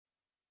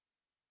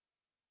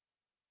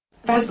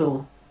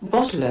Basil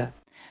Butler.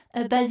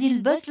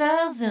 Basil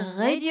Butler's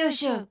radio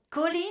show.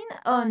 Call in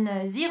on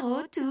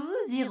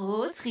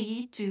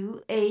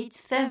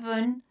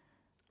 02032887.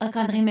 I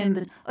can't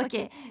remember.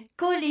 Okay.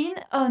 Call in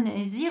on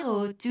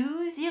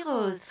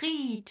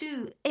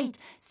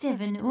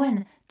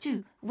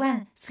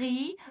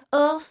 0203287113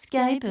 or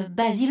Skype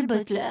Basil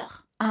Butler.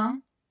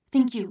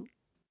 Thank you.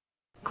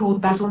 Call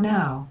Basil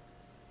now.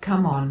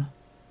 Come on.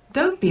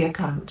 Don't be a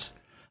cunt.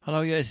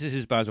 Hello, yes, this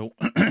is Basil.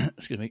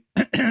 Excuse me.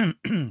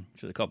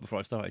 Should have cut before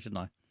I started, shouldn't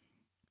I?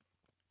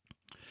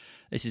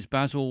 This is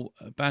Basil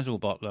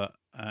Butler,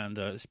 and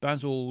it's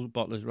Basil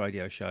Butler's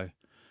radio show.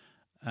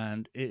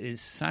 And it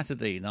is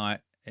Saturday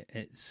night.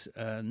 It's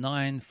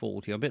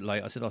 9:40. I'm a bit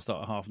late. I said I'll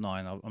start at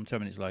 9:30. I'm 10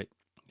 minutes late.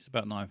 It's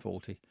about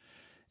 9:40.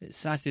 It's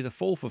Saturday the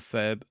 4th of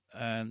Feb,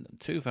 and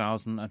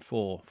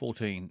 2004,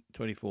 14,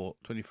 24,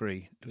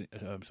 23,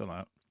 something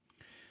like that.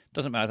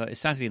 Doesn't matter. It's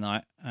Saturday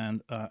night,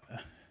 and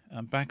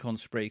I'm back on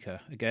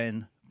Spreaker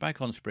again. Back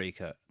on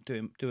Spreaker,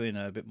 doing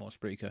a bit more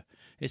Spreaker.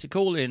 It's a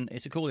call-in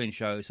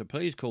show, so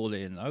please call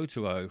in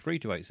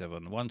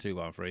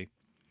 020-3287-1213.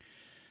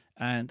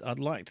 And I'd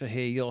like to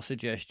hear your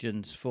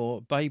suggestions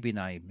for baby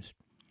names.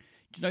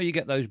 Do you know you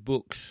get those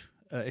books?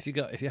 If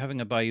you're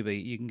having a baby,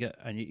 you can get,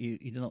 and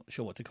you're not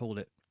sure what to call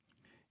it.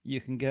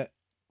 You can get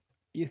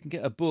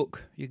a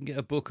book. You can get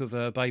a book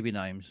of baby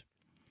names.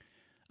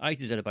 A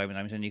to Z of baby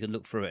names, and you can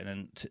look through it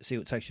and see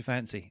what takes your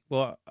fancy.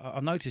 Well,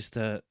 I've noticed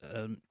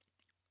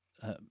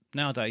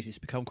nowadays it's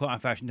become quite a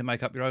fashion to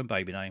make up your own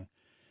baby name,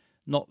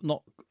 not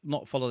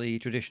follow the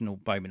traditional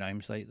baby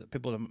names.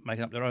 People are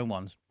making up their own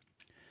ones.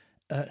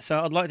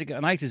 So I'd like to get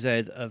an A to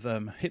Z of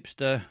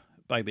hipster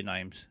baby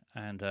names,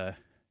 and we'll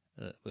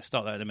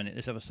start that in a minute.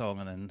 Let's have a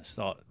song and then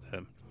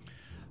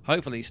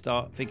hopefully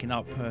start thinking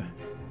up.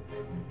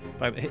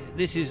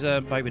 This is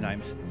baby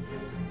names.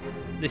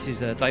 This is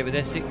David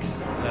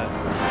Essex.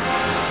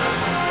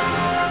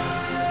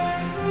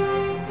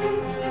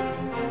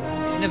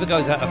 It never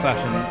goes out of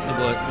fashion,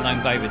 the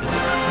name David, does it?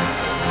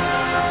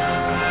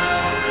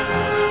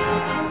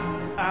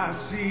 I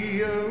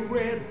see a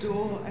red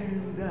door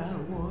and I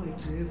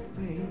want it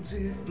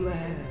painted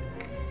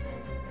black.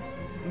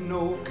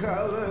 No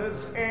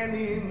colors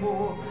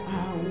anymore,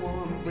 I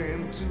want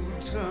them to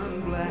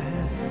turn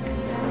black.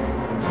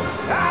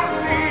 I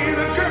see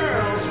the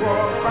girls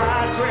walk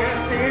by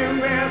dressed in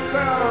their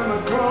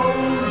summer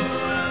clothes.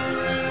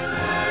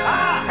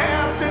 I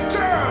have to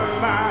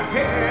turn my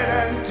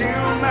head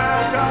until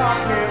my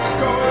darkness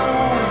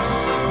goes.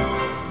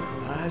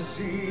 I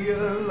see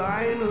a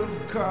line of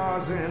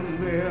cars and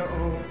they're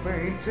all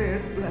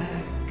painted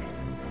black,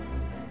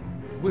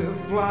 with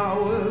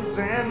flowers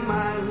and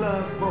my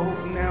love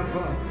both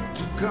never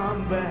to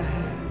come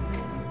back.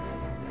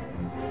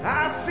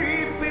 I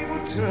see people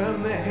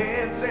turn their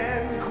heads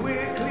and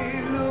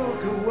quickly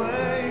look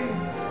away.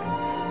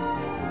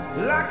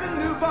 Like a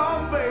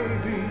newborn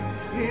baby,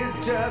 it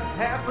just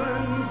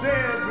happens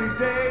every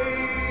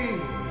day.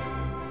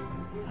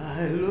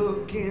 I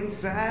look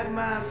inside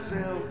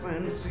myself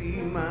and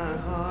see my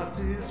heart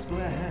is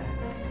black.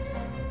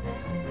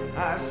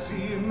 I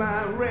see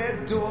my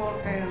red door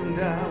and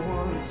I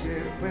want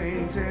it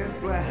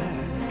painted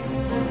black.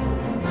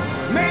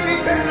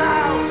 Maybe then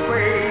I'll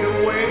fade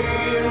away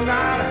and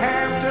not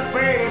have to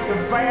face the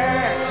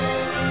facts.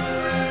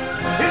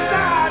 It's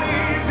not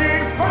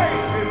easy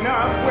facing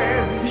up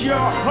when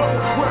your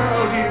whole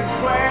world is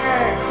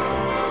black.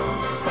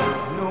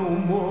 No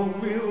more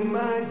will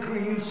my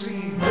green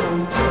sea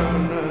go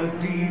turn a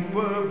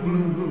deeper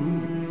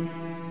blue.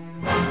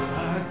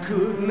 I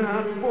could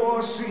not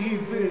foresee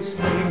this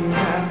thing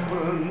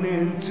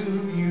happening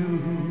to you.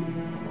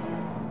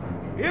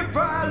 If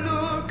I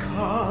look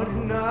hard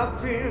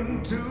enough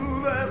into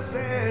the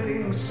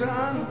setting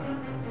sun,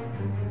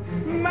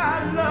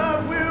 my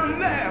love will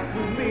laugh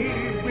with me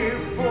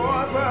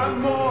before the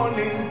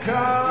morning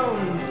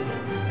comes.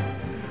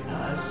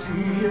 I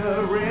see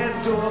a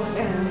red door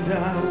and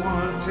I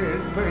want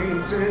it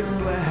painted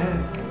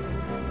black.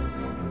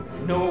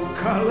 No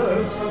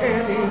colors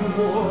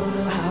anymore,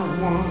 I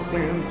want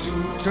them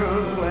to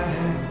turn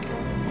black.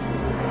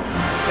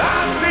 I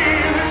see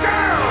the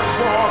girls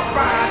walk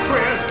by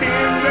dressed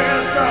in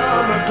their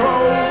summer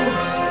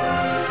clothes.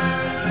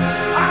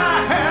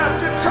 I have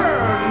to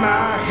turn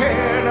my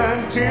head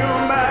until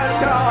my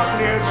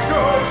darkness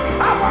goes.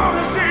 I want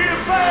to see a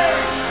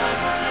face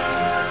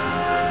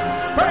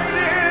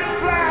painted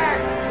black,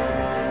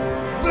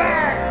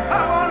 black. I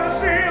want to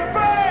see a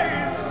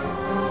face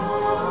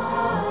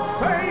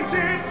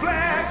painted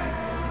black.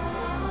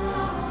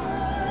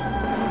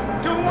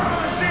 Don't want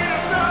to see the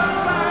sun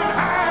fly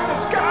high in the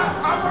sky.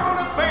 I want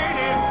to paint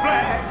it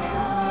black.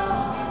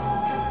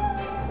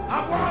 I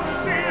want to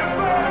see a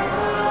face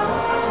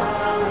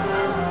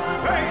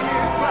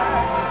painted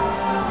black,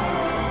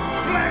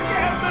 black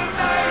as the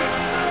night,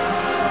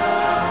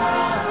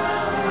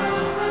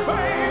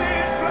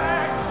 painted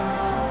black.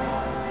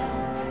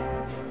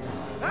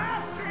 I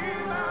see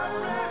my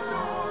red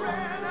door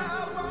and I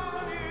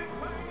want it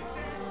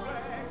painted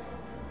black.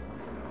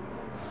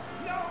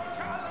 No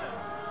colors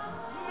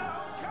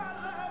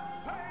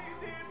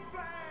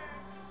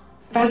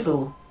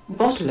Basil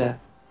Butler.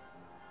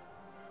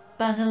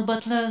 Basil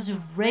Butler's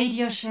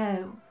radio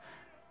show.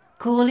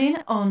 Call in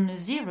on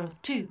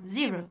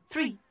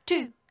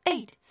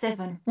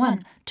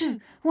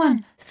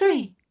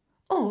 020328712113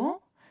 or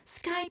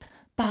Skype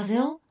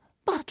Basil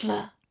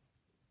Butler.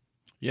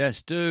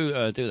 Yes, do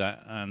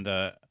that, and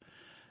A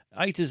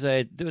to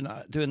Z, doing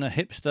a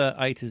hipster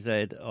A to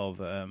Z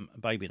of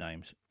baby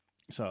names.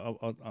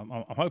 So I'm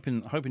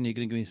hoping you're going to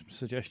give me some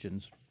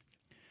suggestions.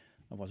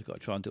 Otherwise, I've got to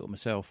try and do it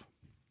myself.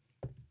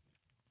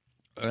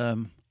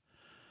 Let's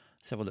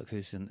have a look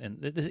who's in.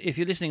 If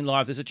you're listening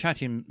live, there's a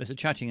chatting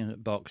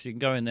box. You can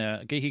go in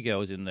there. Geeky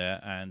Girl's in there,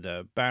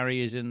 and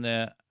Barry is in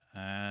there,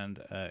 and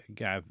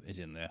Gav is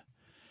in there.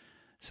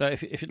 So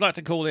if you'd like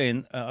to call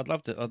in, I'd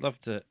love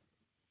to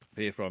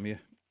hear from you.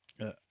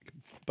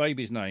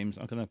 Babies' names.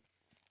 I've got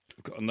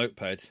a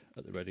notepad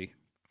at the ready.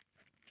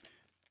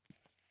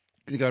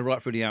 Going to go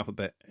right through the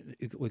alphabet.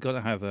 We've got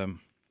to have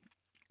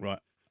right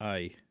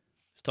A.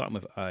 Starting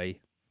with A.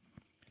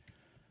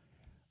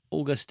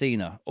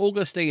 Augustina,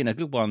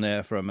 good one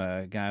there from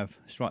Gav.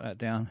 Let's write that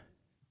down.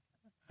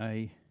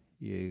 A-U-G-U-S,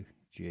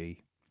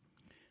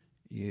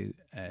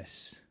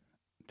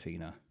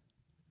 Tina. Of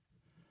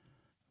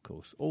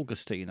course,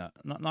 Augustina.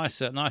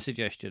 Nice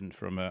suggestion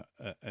from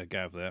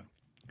Gav there.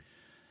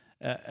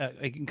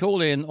 You can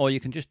call in, or you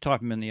can just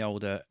type them in the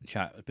older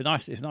chat. It'd be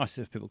nice. It's nice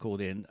if people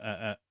called in,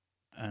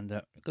 and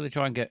got to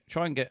try and get.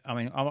 I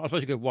mean, I'm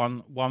supposed to go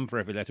one for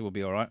every letter will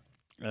be all right,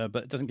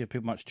 but it doesn't give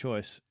people much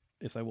choice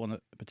if they want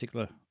a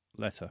particular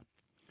letter.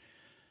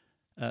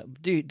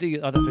 Do you?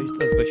 I don't think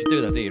you should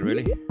do that, do you?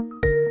 Really?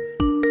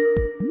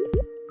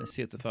 Let's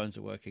see if the phones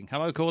are working.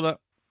 Hello, caller.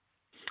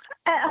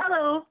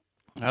 Hello.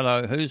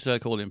 Hello. Who's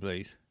calling,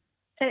 please?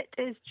 It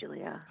is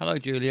Julia. Hello,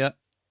 Julia.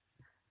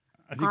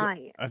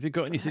 Hi. Have you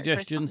got any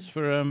suggestions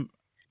for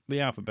the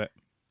alphabet?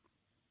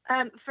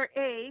 For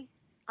A,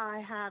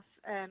 I have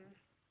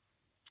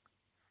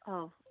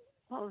what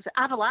was it?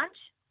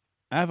 Avalanche.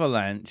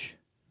 Avalanche.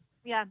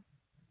 Yeah.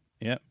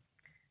 Yep.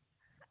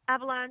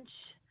 Avalanche,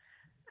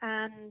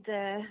 and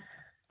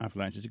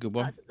Avalanche is a good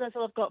one. That's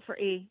all I've got for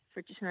A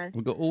for just now.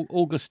 We've got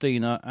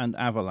Augustina and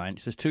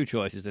Avalanche. There's two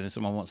choices then if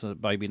someone wants a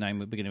baby name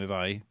beginning with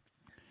A.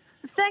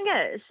 The thing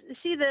is,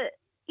 see the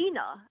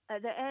Ina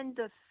at the end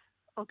of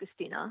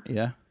Augustina.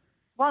 Yeah.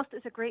 Whilst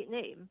it's a great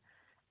name,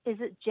 is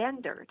it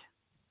gendered?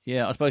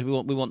 Yeah, I suppose we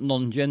want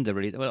non-gender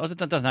really. Well, it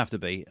doesn't have to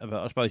be, but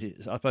I suppose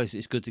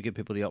it's good to give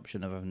people the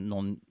option of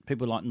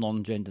people like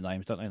non-gender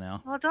names, don't they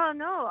now? I don't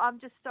know. I'm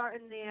just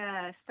starting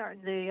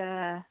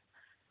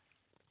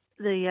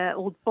the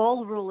old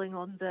ball rolling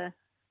on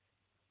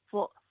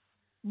what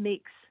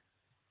makes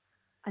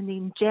a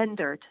name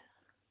gendered.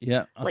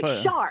 Yeah, like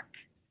Shark.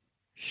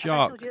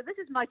 Shark. I told you, this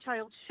is my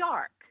child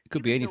Shark. It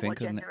could be anything,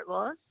 couldn't it? It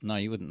was. No,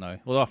 you wouldn't know.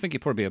 Well, I think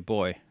it'd probably be a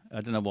boy.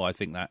 I don't know why I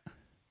think that.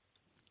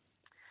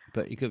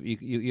 But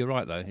you're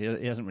right though.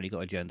 He hasn't really got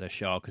a gender.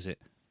 Shark, is it?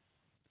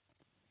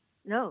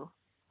 No.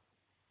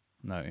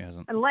 No, he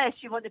hasn't. Unless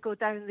you want to go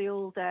down the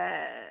old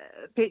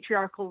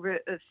patriarchal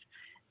route of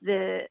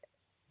the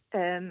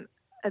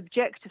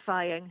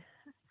objectifying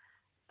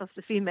of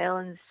the female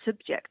and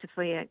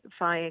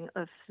subjectifying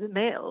of the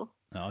male.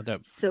 No, I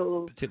don't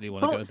particularly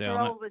want to go down that. Both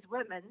are always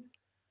women.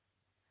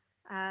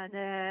 And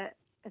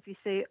if you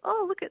say,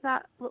 "Oh, look at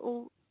that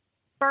little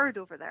bird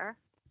over there,"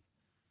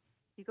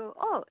 you go,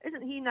 "Oh,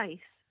 isn't he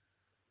nice?"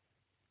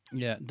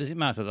 Yeah. Does it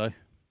matter though?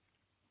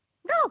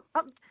 No.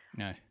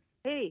 No.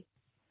 Hey,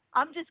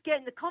 I'm just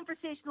getting the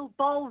conversational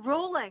ball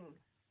rolling.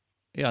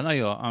 Yeah, I know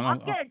you are. I'm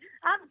getting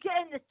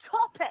the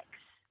topics.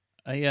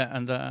 Yeah,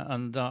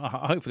 and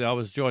hopefully I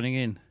was joining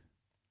in.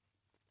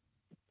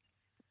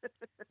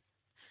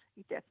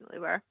 You definitely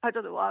were. I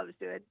don't know what I was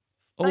doing.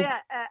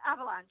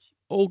 Avalanche.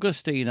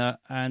 Augustina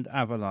and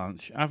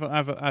Avalanche.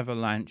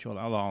 Avalanche or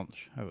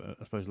Avalanche. I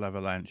suppose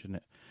Avalanche, isn't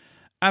it?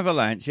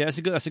 Avalanche. Yeah,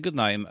 that's a good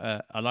name.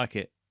 I like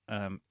it.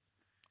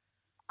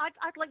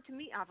 I'd like to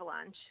meet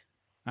Avalanche.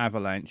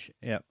 Avalanche.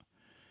 Yep.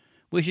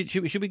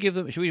 Should we give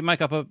them? Should we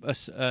make up a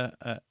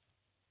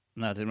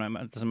no, it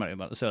doesn't matter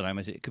about the surname,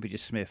 is it? It could be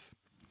just Smith.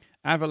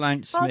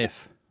 Avalanche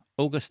Smith.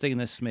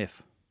 Augustina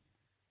Smith.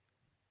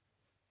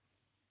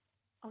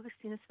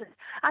 Augustina Smith.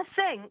 I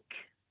think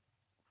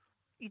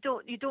you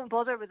don't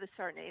bother with the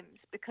surnames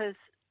because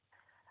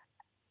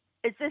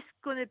is this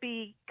going to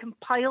be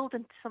compiled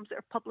into some sort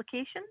of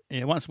publication?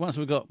 Yeah, once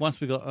we got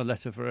a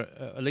letter for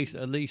at least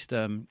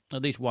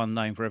one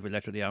name for every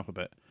letter of the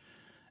alphabet,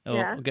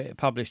 we'll get it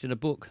published in a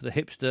book, the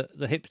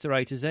hipster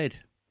A to Z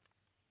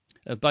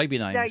of baby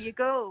names. There you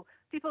go.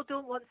 People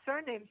don't want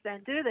surnames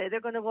then, do they? They're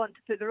going to want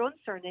to put their own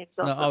surnames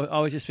on them. I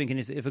was just thinking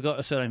if I got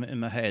a surname in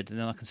my head,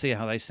 then I can see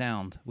how they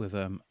sound with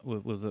the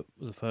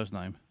first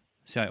name.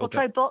 We'll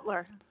try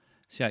Butler.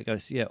 See how it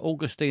goes. Yeah,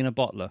 Augustina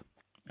Butler.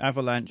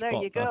 Avalanche there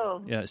Butler. You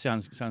go. Yeah, it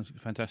sounds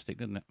fantastic,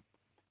 doesn't it?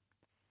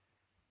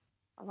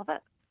 I love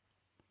it.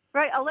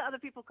 Right, I'll let other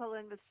people call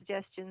in with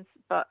suggestions,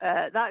 but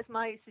that's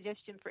my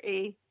suggestion for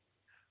A.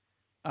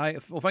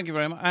 Well, thank you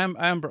very much.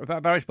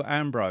 Barry's put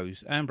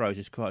Ambrose. Ambrose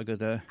is quite a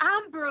good...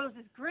 Ambrose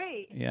is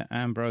great. Yeah,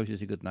 Ambrose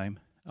is a good name.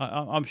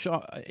 I'm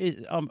sure.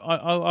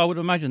 I would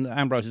imagine that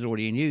Ambrose is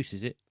already in use.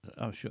 Is it?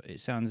 I'm sure it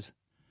sounds.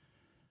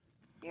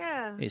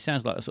 Yeah. It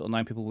sounds like the sort of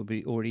name people would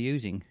be already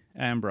using.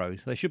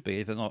 Ambrose. They should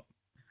be if they're not.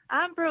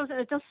 Ambrose, and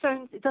it does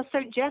sound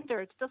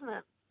gendered, doesn't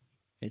it?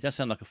 It does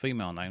sound like a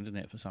female name, doesn't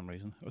it? For some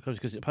reason, because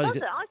Does it?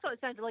 I thought it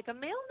sounded like a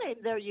male name.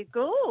 There you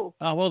go.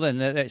 Oh well, then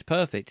that's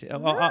perfect.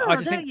 I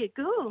just there think, you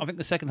go. I think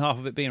the second half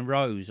of it being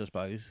Rose, I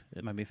suppose,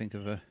 it made me think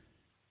of a.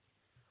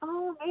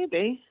 Oh,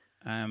 maybe.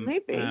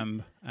 Maybe.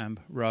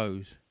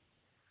 Rose.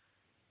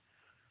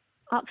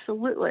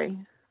 Absolutely.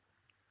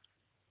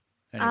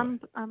 Anyway.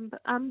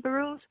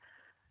 Ambrose.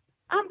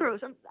 Ambrose.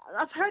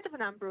 I've heard of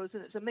an Ambrose,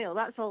 and it's a male.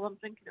 That's all I'm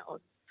thinking of.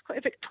 It's quite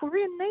a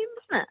Victorian name,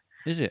 isn't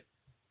it? Is it?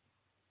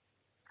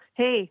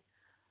 Hey,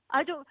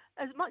 I don't.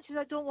 As much as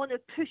I don't want to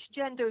push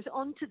genders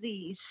onto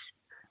these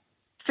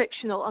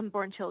fictional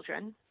unborn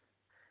children,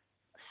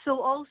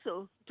 so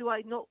also do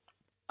I not.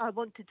 I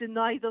want to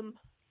deny them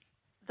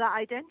that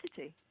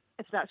identity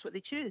if that's what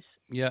they choose.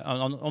 Yeah,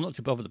 I'm not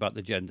too bothered about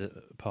the gender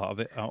part of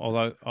it.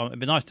 Although it'd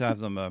be nice to have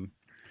them.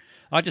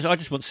 I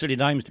just want silly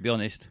names, to be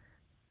honest.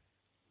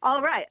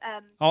 All right.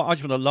 I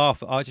just want to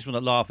laugh. I just want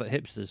to laugh at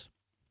hipsters.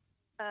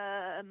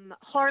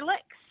 Horlicks.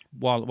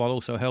 While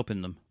also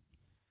helping them.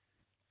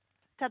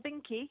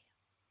 Tabinky.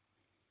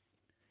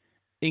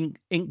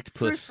 Inked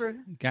puss.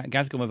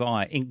 Gav's gone with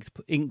I.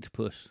 Inked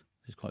puss.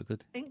 This is quite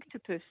good.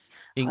 Inktopus.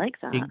 I like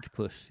that. Inked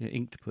puss. Yeah,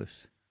 inked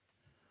puss.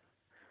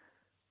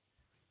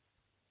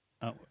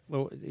 Oh,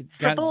 well,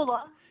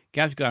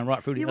 Gav's going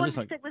right through the. You want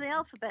to stick with the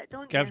alphabet,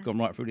 don't you? Gav's gone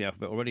right through the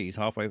alphabet already. He's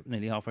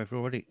nearly halfway through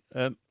already.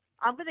 I'm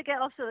going to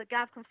get off so that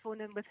Gav can phone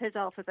in with his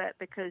alphabet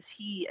because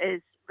he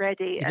is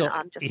ready,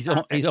 I'm just.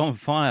 He's on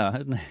fire,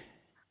 isn't he?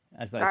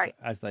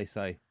 As they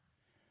say.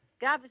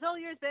 Gav, it's all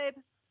yours, babe.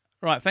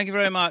 Right, thank you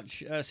very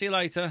much. See you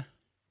later.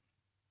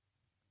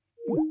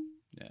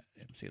 Yeah,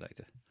 see you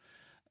later.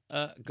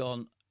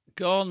 Gone.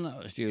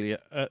 That was Julia.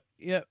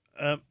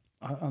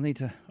 I need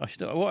to.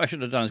 What I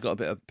should have done is got a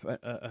bit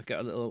of get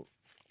a little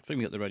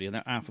thing at the ready and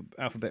that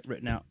alphabet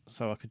written out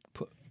so I could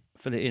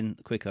fill it in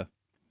quicker.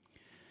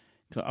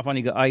 I've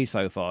only got A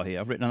so far here.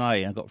 I've written an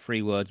A and I've got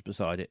 3 words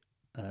beside it.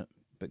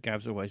 But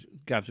Gav's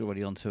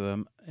already on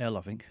to L,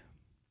 I think.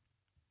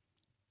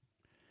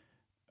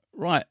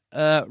 Right.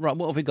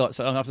 What have we got?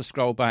 So I'll have to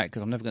scroll back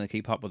because I'm never going to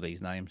keep up with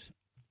these names.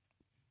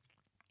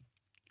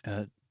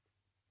 Right,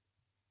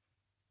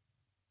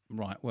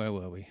 where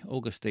were we?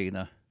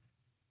 Augustina.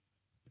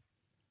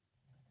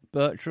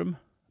 Bertram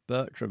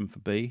for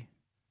B.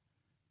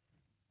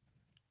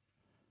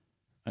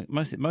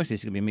 Most of this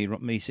is going to be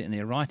me sitting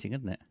here writing,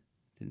 isn't it?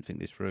 Didn't think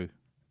this through.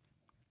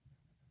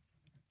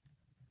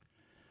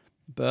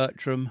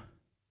 Bertram.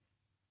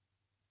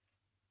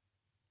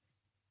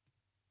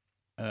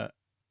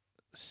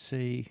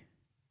 C.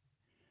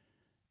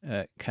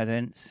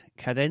 Cadence.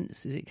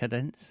 Is it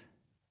cadence?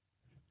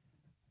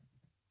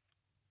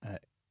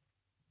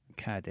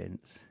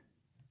 Cadence.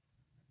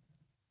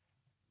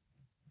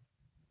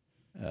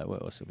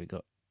 What else have we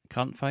got?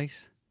 Cunt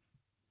face.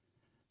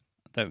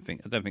 I don't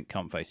think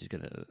cunt face is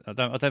gonna. I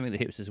don't think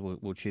the hipsters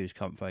will choose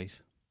cunt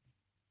face.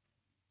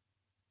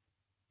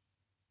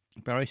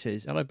 Barry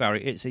says, "Hello,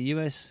 Barry. It's a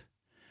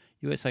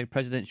USA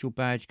presidential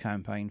badge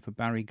campaign for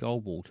Barry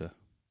Goldwater."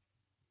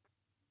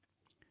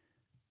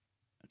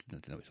 I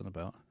don't know what it's on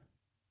about.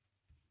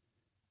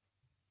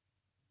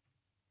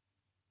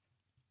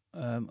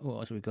 What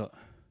else have we got?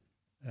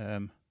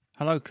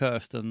 Hello,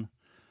 Kirsten.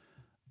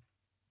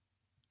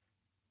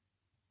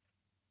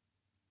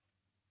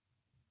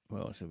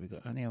 What else have we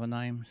got? Any other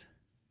names?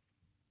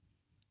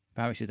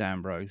 Barry said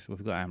Ambrose.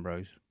 We've got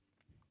Ambrose.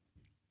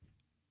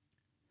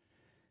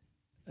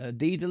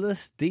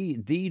 Daedalus. I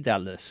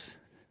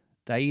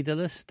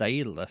don't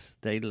think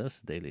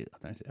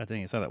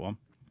I said that one.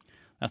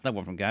 That's no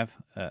one from Gav.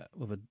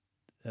 With a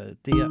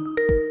D.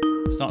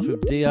 Starts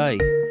with DA.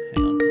 Hang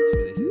on. Let's see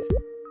what this is.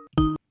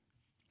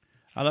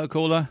 Hello,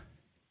 caller.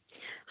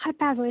 Hi,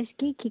 Basil. It's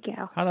Geeky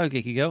Girl. Hello,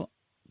 Geeky Girl.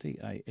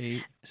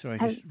 DAE. Sorry,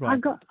 just right.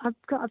 I've got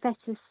a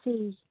better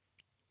C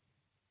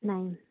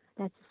name.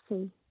 Better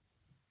C.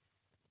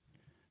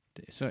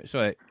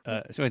 Sorry.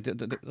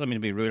 Let me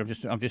be rude.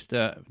 I'm just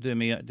doing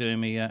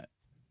me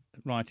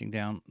writing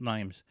down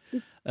names.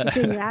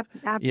 Yeah,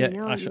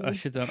 I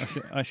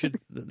should.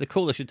 The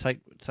caller should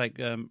take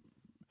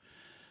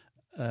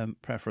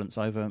preference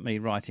over me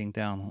writing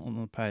down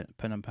on the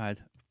pen and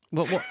pad.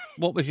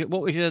 What was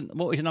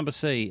your number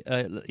C?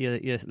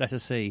 Your letter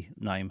C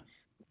name.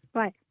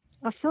 Right,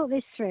 I've thought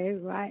this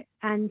through, right,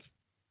 and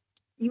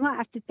you might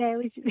have to bear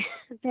with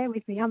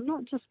me. I'm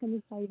not just going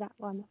to say that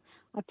one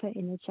I put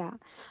in the chat.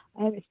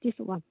 It's a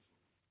different one.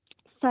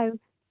 So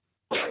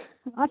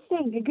I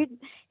think a good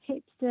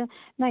hipster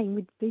name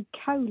would be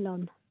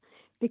Colon,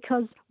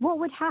 because what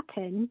would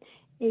happen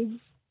is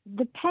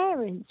the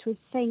parents would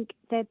think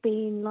they're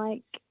being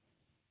like,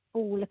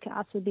 oh, look at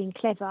us, we're being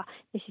clever.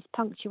 This is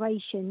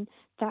punctuation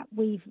that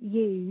we've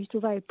used,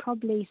 although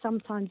probably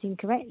sometimes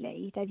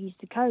incorrectly. They've used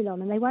the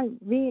colon and they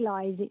won't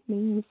realise it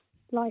means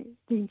like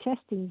the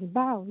intestines and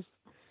bowels.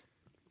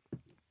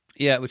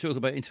 Yeah, we're talking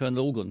about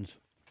internal organs.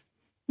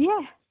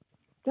 Yeah.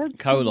 Don't-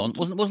 Colon.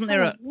 Wasn't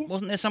there Yeah.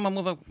 wasn't there someone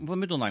with a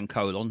middle name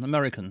Colon?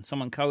 American.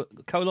 Someone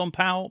Colon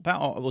Powell?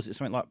 Or was it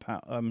something like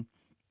Powell?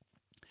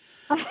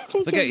 I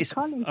think Forget it was his.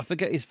 Colin. I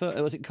forget his.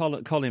 Was it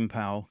Colin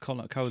Powell?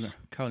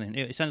 Colin.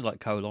 It sounded like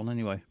colon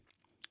anyway.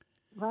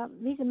 Well,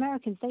 these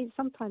Americans, they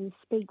sometimes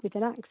speak with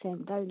an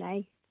accent, don't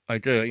they? I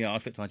do. Yeah, I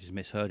think I just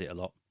misheard it a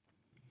lot.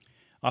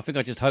 I think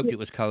I just hoped it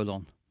was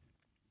colon.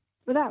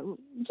 But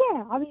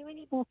yeah, I mean, we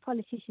need more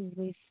politicians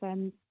with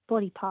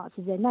body parts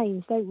as their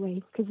names, don't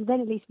we? Because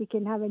then at least we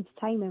can have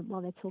entertainment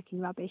while they're talking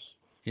rubbish.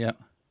 Yeah.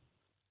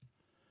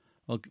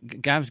 Well,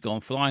 Gav's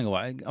gone flying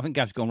away. I think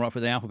Gav's gone right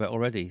through the alphabet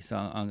already. So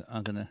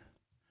I'm gonna.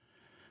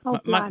 Oh,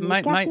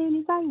 blimey, Gav doing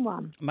his own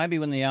one. Maybe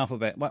when the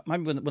alphabet.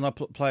 Maybe when I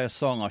play a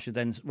song, I should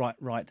then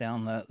write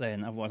down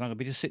then. Otherwise, I'm gonna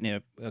be just sitting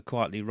here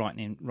quietly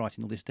writing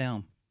all this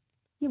down.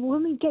 Yeah, well,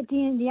 when we get to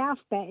the end of the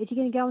alphabet, is he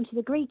going to go on to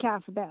the Greek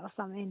alphabet or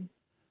something?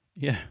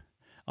 Yeah.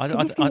 I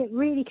It's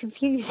really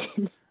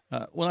confusing.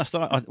 When I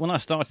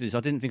started this, I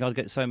didn't think I'd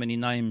get so many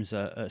names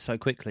so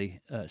quickly.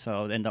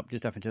 So I'd end up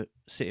just having to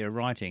sit here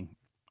writing.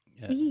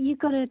 You've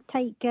got to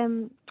take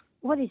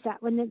what is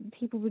that when the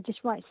people would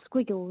just write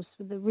squiggles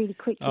with the really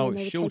quickly? Oh, and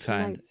they would take a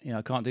shorthand. note? Yeah,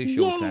 I can't do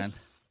shorthand.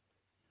 Yes.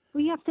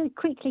 Well, you have to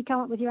quickly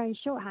come up with your own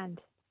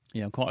shorthand.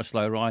 Yeah, I'm quite a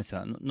slow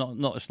writer.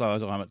 Not as slow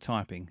as I am at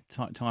typing.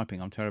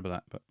 Typing, I'm terrible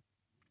at. But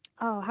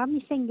Oh, how many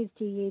fingers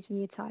do you use when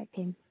you're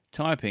typing?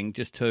 typing,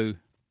 just 2.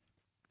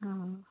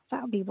 Oh,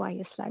 that would be why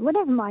you're slow. Well,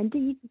 never mind. Do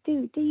you,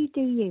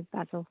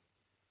 Basil?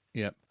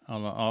 Yep.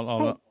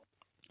 I'll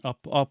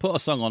put a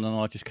song on and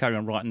I'll just carry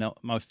on writing out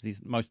most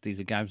of these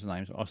are Gav's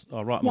names.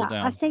 I'll write them all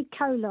down. I say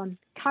colon,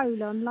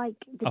 like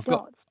the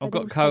dots. I've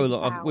got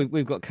colon.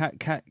 We've got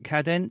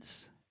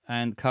cadence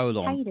and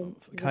colon.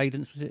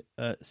 Cadence was it?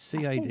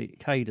 CAD.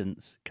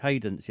 Cadence.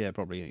 Yeah,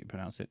 probably you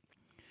pronounce it.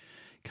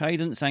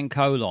 Cadence and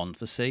colon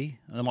for C.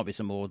 And there might be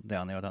some more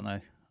down there. I don't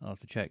know. I'll have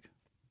to check.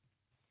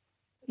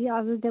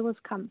 Yeah, there was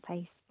cunt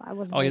face, but I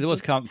wasn't. Oh yeah, there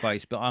was cunt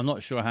face, but I'm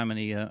not sure how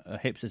many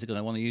hipsters are going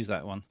to want to use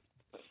that one.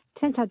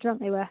 Depends how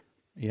drunk they were.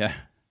 Yeah.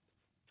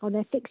 On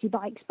their fixie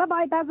bikes.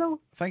 Bye-bye, Basil.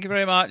 Thank you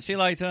very much. See you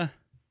later.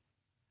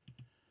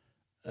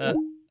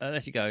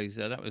 There she goes.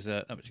 That was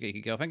a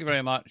geeky girl. Thank you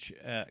very much.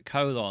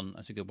 Colon.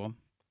 That's a good one.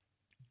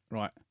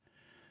 Right.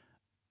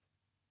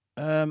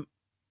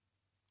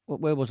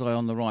 Where was I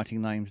on the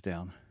writing names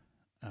down?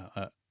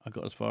 I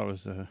got as far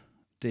as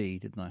D,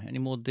 didn't I? Any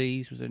more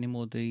Ds? Was there any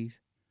more Ds?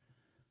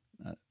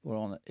 We're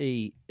on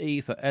E.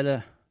 E for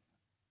Ella.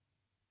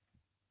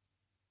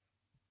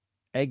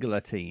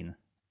 Eglatine.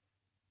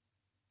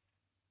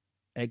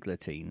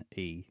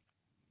 E.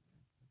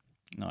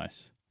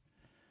 Nice.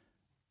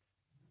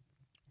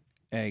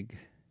 Eglantine.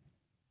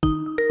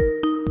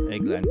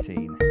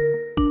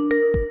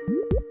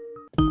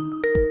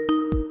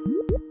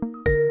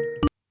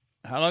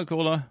 Hello,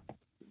 caller.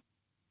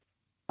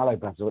 Hello,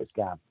 Basil. It's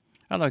Gav.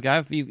 Hello,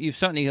 Gav. You've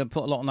certainly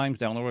put a lot of names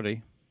down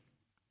already.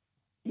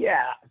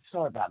 Yeah,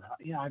 sorry about that.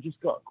 Yeah, I just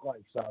got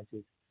quite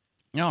excited.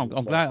 No,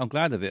 I'm glad. I'm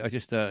glad of it.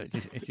 It's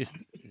just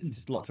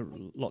lots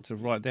to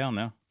write down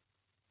now.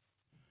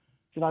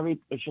 Shall I read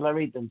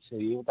them to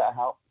you? Would that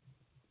help?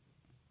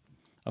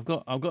 I've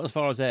got as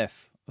far as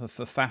F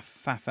for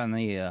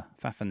Fafanier.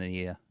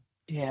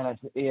 Yeah,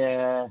 that's it.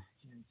 Yeah.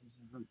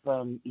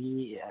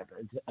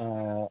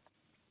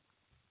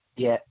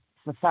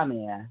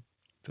 Fafanier.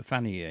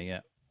 Fafanier, yeah.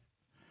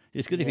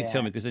 It's good if you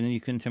tell me, because then you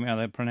can tell me how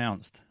they're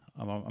pronounced.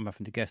 I'm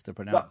having to guess the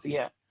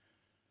pronunciation.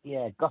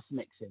 Yeah,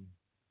 Gothmixing.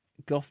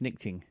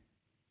 Gothnichting.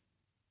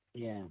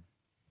 Yeah.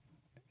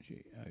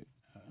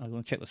 I'm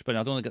going to check the spelling.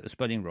 I don't want to get the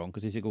spelling wrong,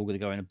 because this is all going to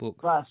go in a book.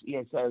 Plus,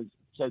 yeah, so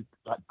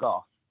like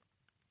goth.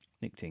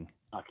 Nichting.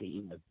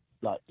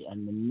 Like,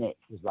 and the nick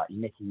is like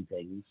nicking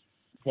things.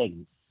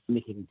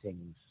 Nicking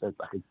things. So it's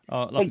like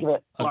think of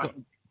it like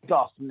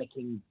goth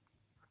nicking,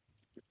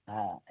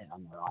 I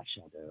don't know,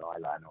 eyeshadow,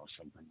 eyeliner or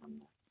something.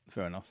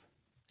 Fair enough.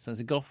 So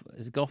it's a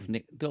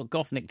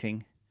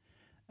gothnichting,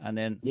 and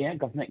then... Yeah,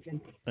 gothnichting.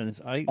 And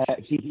it's H.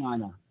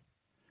 Hugina.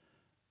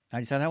 How do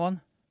you say that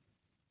one?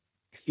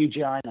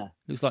 Hugina.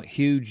 Looks like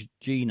Huge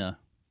Gina.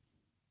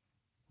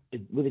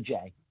 With a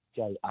J.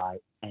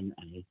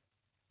 J-I-N-A.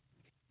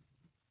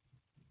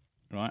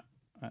 Right.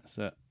 That's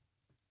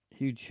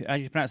huge. How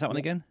do you pronounce that one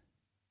again?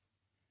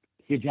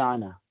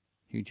 Hugina.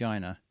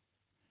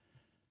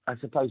 I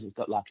suppose it's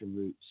got Latin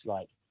roots,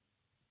 like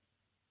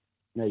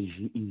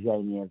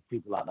Eugenia,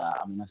 people like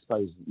that. I mean, I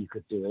suppose you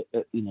could do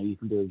it. You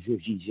can do a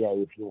Juge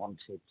if you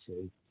wanted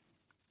to.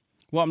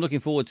 What I'm looking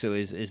forward to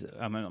is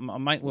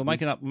we're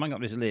making up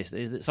this list.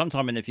 Is that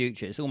sometime in the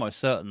future, it's almost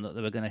certain that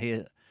we're going to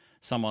hear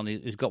someone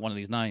who's got one of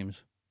these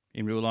names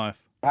in real life.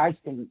 I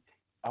think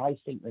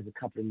there's a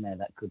couple in there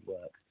that could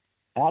work.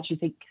 I actually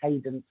think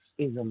Cadence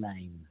is a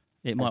name.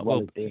 It might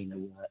well as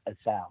being a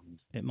sound.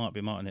 It might be,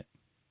 mightn't it?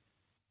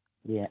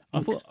 Yeah.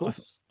 I thought of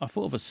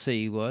a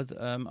C word.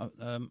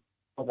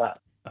 What's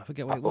that? I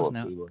forget what it was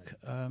now.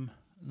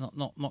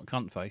 Not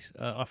cunt face.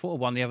 I thought of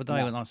one the other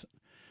day when I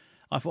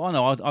thought, oh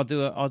no,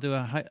 I'll do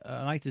an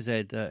A to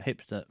Z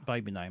hipster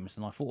baby names,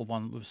 and I thought of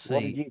one with C.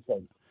 What did you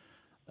think?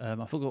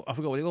 I forgot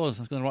what it was.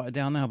 I was going to write it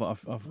down now, but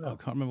I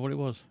can't remember what it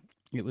was.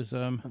 It was.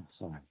 Sorry.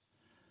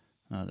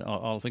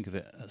 I'll think of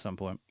it at some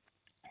point.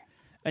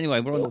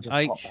 Anyway, we're on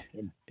H.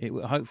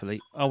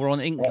 Hopefully. Oh, we're on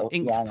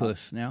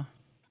Inktopus now.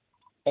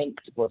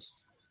 Inktopus.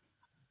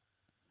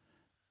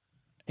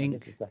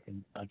 Ink. Just a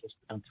second.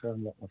 I'm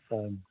throwing up my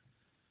phone.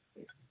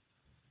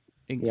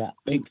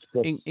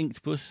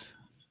 Inktopus.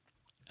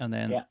 And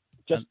then. Yeah.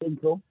 Just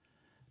Tinkle.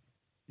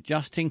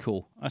 Just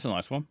Tinkle. That's a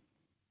nice one.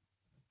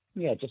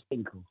 Yeah, just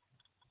Tinkle.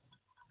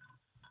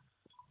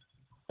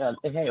 Here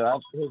you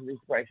are. Here's the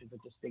inspiration for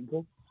Just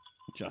Tinkle.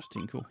 Just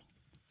Tinkle.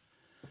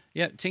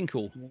 Yeah,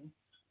 Tinkle. Yeah.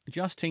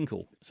 Just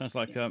Tinkle. Sounds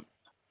like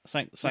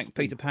Saint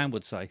Peter Pan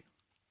would say.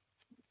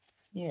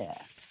 Yeah.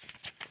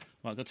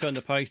 Right, I'll turn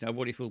the page now. I've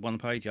already filled one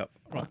page up.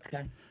 Right.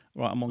 Okay.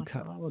 Right, I'm on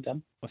K. Well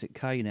done. What's it,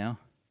 K now?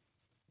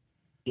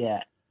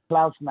 Yeah.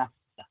 Klaus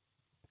Nafta.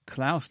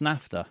 Klaus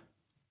Nafta.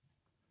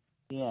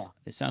 Yeah.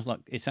 It sounds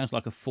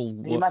like a full.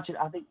 Can you imagine?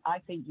 I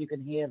think you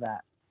can hear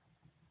that,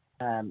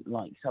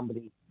 like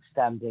somebody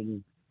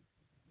standing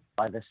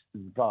by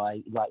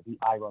like the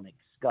ironic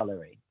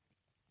scullery,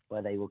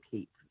 where they will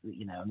keep,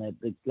 and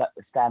they're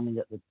standing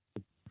at the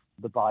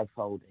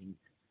bifolding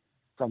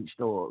French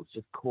doors,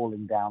 just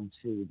calling down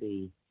to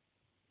the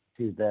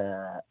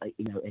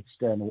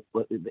external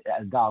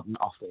garden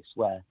office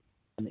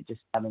and it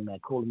just standing there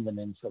calling them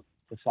in for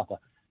supper.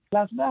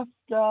 Klaus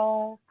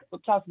Nafta,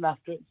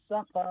 it's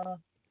supper.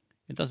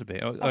 It does a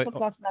bit.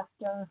 Klaus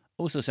Nafta.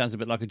 Also sounds a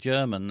bit like a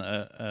German.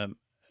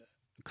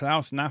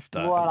 Klaus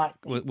Nafta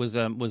was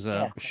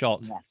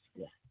shot.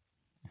 Nafta.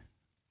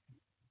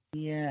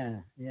 Yeah.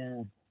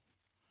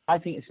 I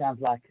think it sounds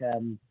like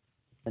a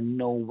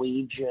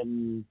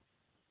Norwegian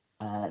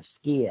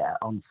skier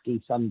on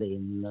Ski Sunday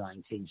in the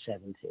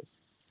 1970s.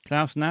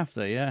 Klaus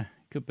Nafta, yeah,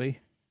 could be.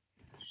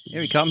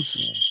 Here he comes.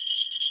 Yeah.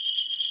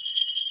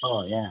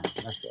 Oh yeah,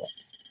 that's it.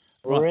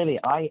 Right. Really,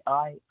 I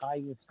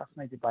was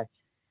fascinated by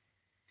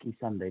Ski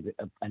Sunday,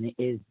 and it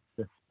is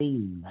the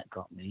theme that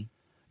got me.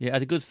 Yeah, it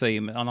had a good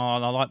theme, and I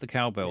like the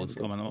cowbells.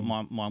 I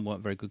mean, mine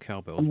weren't very good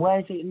cowbells. And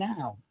where's it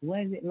now?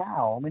 I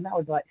mean, that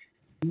was like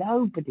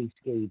nobody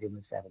skied in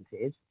the 70s.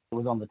 It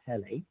was on the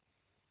telly.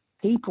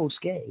 People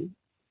ski.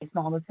 It's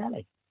not on the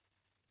telly.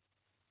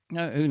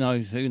 No, who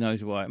knows? Who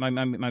knows why?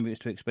 Maybe it's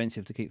too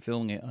expensive to keep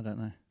filming it. I don't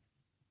know.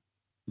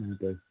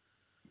 Maybe.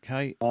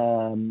 K.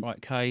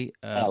 Right, K.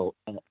 L.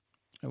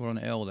 We're on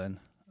L then.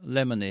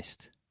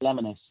 Lemonist. Hello,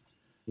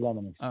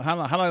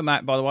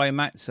 Matt. By the way,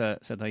 Matt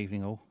said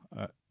evening all.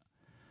 That's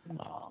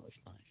nice.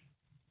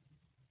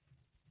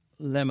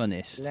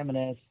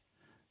 Lemonist.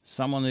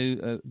 Someone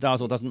who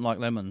does or doesn't like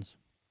lemons.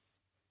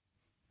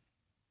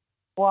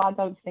 Well, I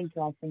don't think.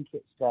 I think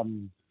it's.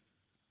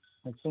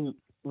 I think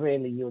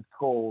really you'd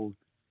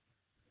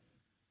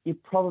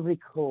probably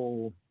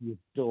call your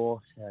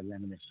daughter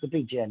Lemonist to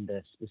be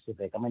gender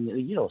specific. I mean,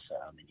 you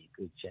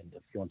could gender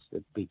if you want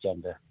to be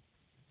gender,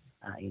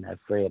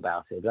 free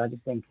about it. But I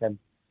just think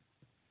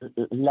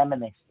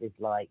Lemonist is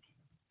like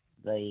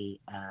the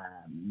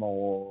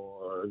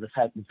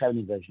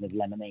phony version of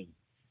Lemony.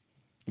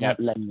 Yeah,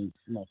 Lemony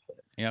Smith.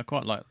 Yeah, I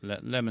quite like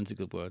lemon's a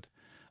good word.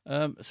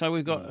 So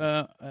we've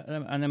got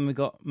and then we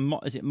got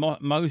is it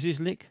Moses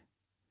Lick?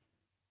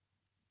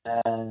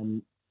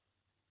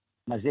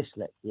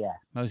 Mosislick, yeah.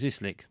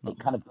 Mosislick. It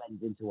kind of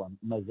blends into one.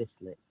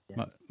 Mosislick.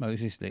 Yeah.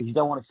 Mosislick. You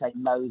don't want to say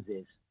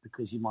Moses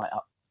because you might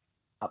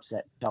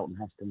upset Charlton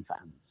Heston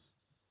fans.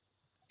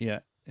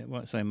 Yeah, it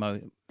won't say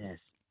Mo. Yes.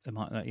 It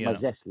might, yeah.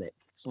 Mosislick.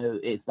 So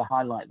it's to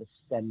highlight the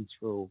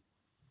central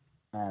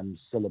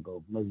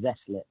syllable.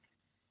 Mosislick.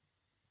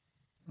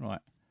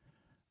 Right.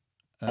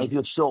 If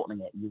you're shortening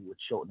it, you would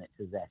shorten it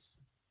to Zess.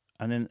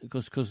 And then,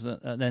 because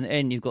then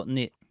N, you've got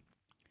knit.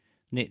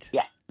 Yeah,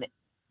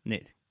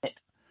 knit.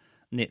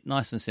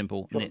 Nice and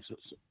simple. Short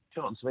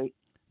and sweet.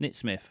 Knit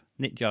Smith.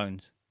 Knit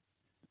Jones.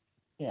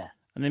 Yeah.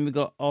 And then we've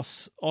got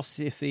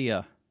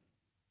Ossifia.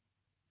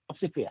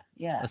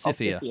 Yeah.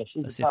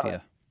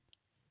 Ossifia.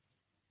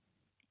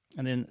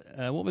 And then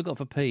what we got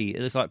for P?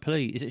 It looks like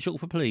please. Is it short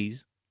for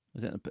please?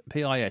 Is it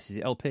PIS? Is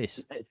it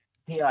Elpis? It's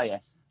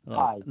PIS.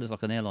 Oh, there's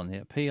like an L on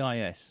here.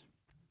 PIS.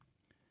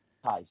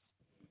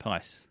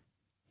 Pice.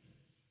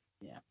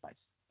 Yeah, Pice.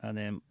 And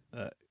then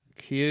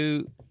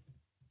Q.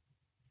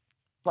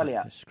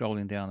 Quelliot.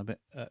 Scrolling down a bit.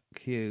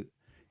 Q.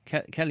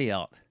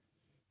 Quelliot.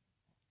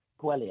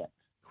 Quelliot.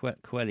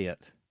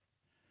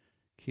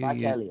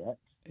 Like Elliot,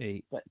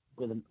 but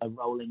with a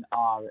rolling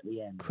R at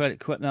the end.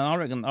 Now,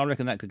 I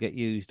reckon that could get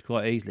used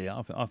quite easily.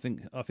 I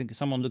think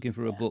someone looking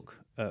for a book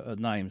of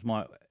names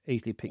might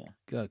easily pick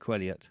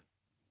Quelliot.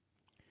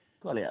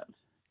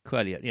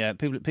 Quelliot, yeah.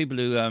 People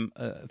who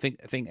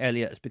think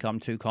Elliot has become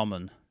too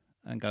common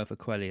and go for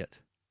Quelliot.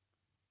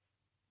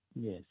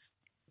 Yes.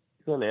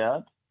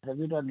 Quelliot, have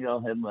you done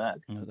your homework?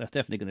 That's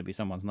definitely going to be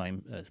someone's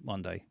name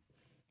one day.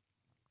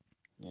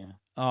 Yeah.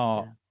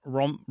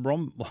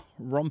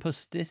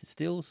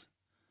 Romperstills?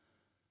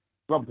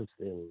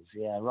 Romperstills,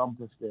 yeah,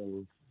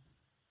 Romperstills.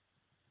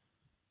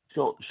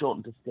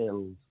 Shortened to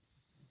Stills.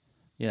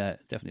 Yeah,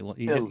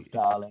 definitely. Stills,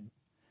 darling.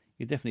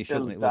 You definitely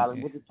shorten it,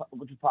 darling, wouldn't you?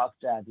 would you pass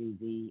Daddy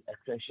the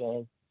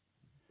crochet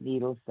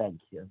needle? Thank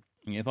you.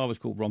 Yeah, if I was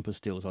called Romper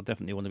Stills, I'd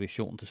definitely want to be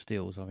shortened to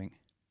Stills, I think.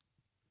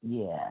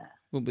 Yeah.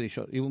 Wouldn't be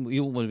you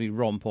wouldn't want to be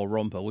Romp or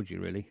Romper, would you,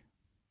 really?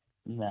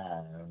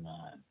 No.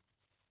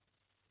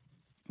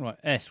 Right,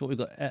 S, what we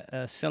got?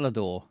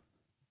 Cellador.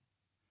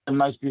 The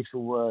most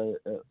beautiful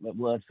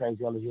word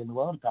phraseology in the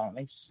world,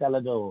 apparently.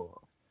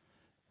 Cellador.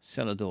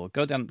 Cellador.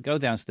 Go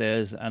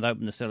downstairs and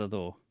open the cellar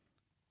door.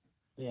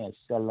 Yeah,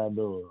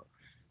 Cellador.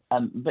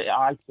 But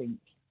I think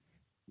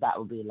that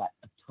would be like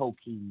a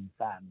Tolkien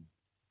fan.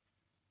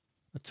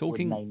 A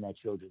talking? Would name their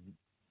children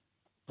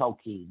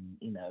Tolkien,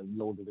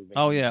 Lord of the Rings.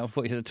 Oh, yeah, I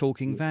thought you said a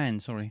talking van,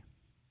 sorry.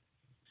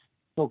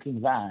 Talking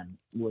van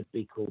would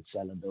be called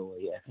Cellador,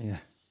 yeah. Yeah.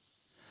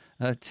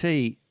 Not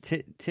tits.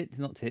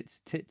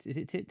 Is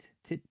it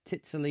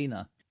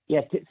Titsalina?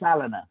 Yeah,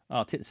 Titsalina.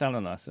 Oh,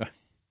 Titsalina, sorry.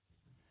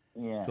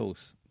 Yeah. Of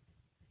course.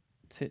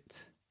 Salina.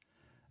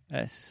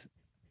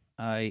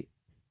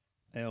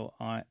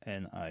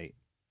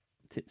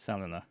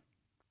 Titsalina.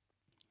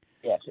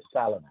 Yeah,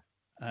 Titsalina.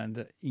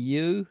 And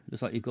you,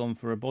 looks like you've gone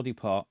for a body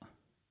part.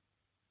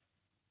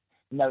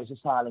 No, it's a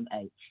silent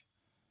H.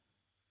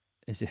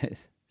 Is it?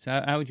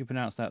 So how would you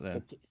pronounce that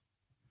then?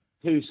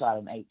 Two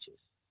silent H's.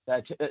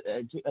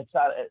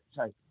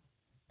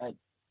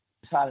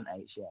 Silent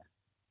H, yeah.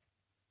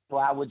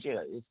 Well, how would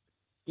you?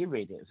 You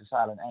read it as a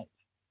silent H.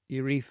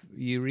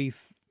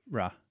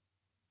 Urethra.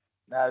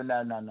 No.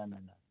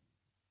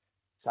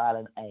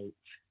 Silent H.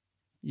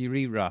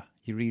 Urethra.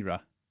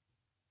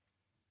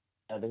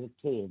 No, there's a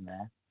T in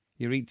there.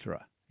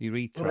 Urethra.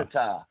 Urethra.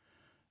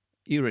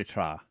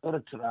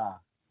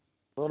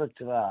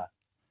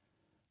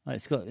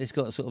 It's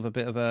got sort of a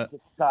bit of a...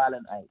 It's a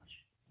silent H.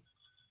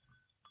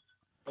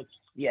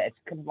 It's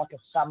kind of like a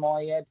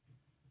Samoyed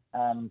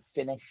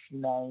Finnish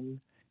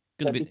name.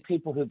 There'll be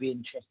people who'd be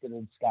interested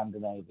in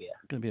Scandinavia.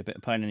 Going to be a bit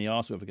of pain in the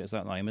arse whoever gets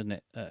that name, isn't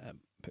it?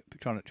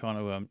 Trying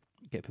to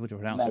get people to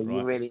pronounce it right. No,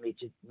 you really need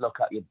to look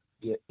up you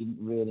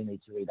really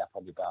need to read up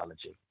on your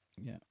biology.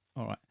 Yeah.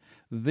 All right.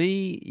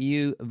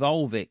 V.U.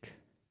 Volvic.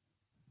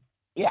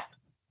 Yeah.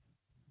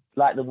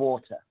 Like the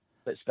water,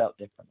 but spelt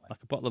differently.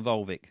 Like a bottle of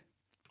Volvic.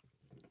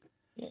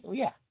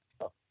 Yeah.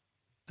 Oh.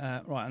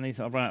 Right,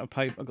 I've run out of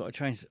paper. I've got to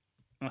change.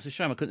 It's a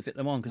shame I couldn't fit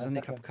them on because I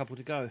need a couple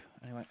to go.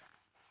 Anyway.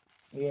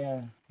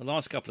 Yeah. The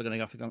last couple are going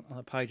to go on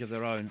a page of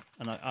their own,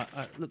 and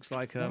it looks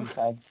like.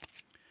 Okay.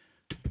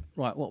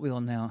 Right, what are we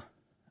on now?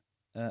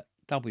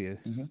 W.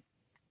 Mm-hmm.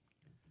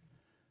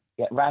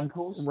 Yeah,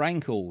 Rankles.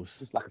 Rankles.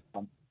 Just like a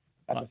fun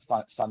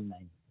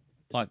name.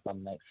 Like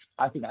fun name.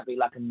 I think that'd be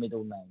like a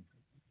middle name.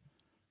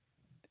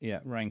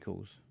 Yeah,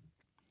 Rankles.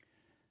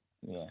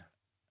 Yeah.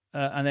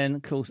 And then,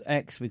 of course,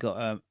 X. We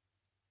got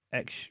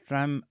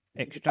Extram.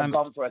 I've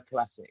gone for a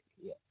classic.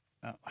 Yeah.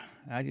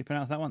 How do you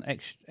pronounce that one?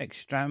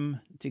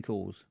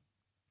 Extramticals.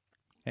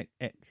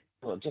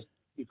 Well, just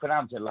you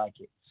pronounce it like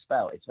it's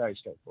spelled. It's very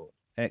straightforward.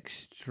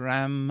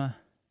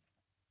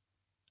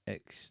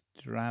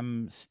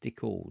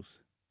 Extramsticals.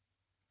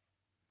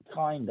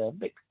 Kind of.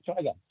 Try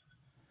again.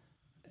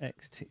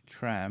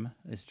 Tram.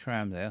 There's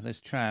tram there.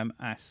 There's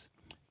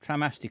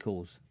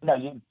tramasticals. No,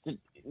 you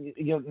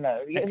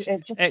no. Just say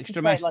it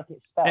like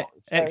it's spelled.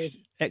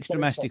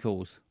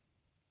 Extramasticals.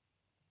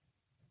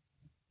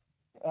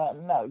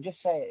 No,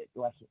 just say it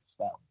like it's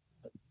spelled.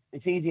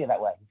 It's easier that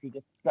way. If you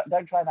just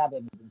don't try and add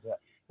anything into it.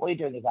 What you're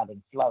doing is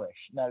adding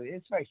flourish. No,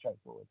 it's very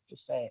straightforward.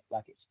 Just say it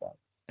like it's spelled.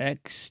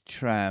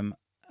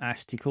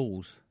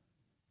 Extramasticals.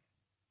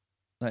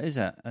 That is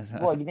it.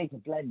 Well, you need to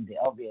blend it,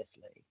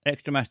 obviously.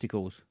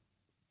 Extramasticals.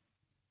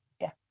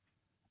 Yeah.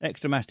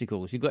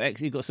 Extramasticals.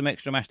 You've got some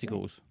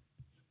extramasticals.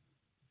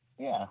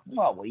 Yeah.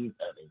 Well, you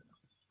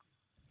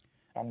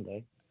can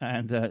do.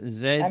 And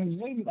Z. And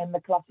Zoom and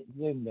the classic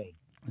Zoombi.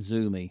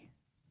 Zoomy.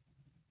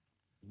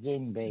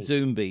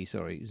 Zoombi.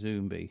 Sorry.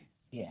 Zoombi.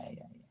 Yeah.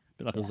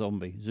 Bit like a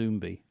zombie.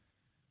 Zoombi.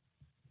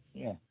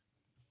 Yeah.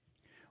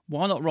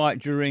 Why not write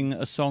during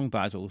a song,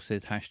 Basil,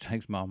 says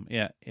 #mum.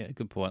 Yeah,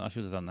 good point. I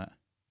should have done that.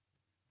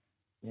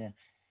 Yeah.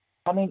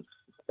 I mean,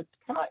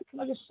 can I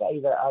just say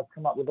that I've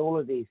come up with all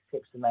of these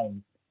tips and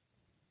names,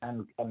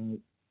 and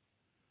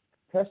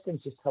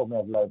Kirsten's just told me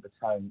I've lowered the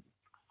tone.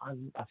 I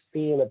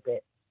feel a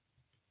bit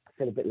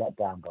let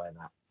down by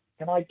that.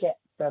 Can I get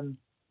an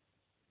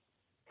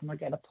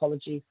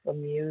apology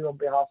from you on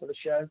behalf of the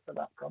show for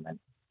that comment?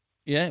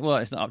 Yeah, well,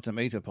 it's not up to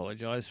me to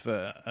apologise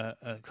for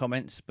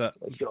comments, but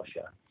it's your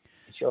show.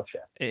 It's your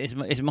show.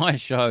 It's my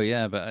show,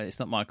 yeah, but it's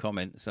not my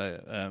comment. So,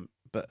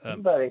 but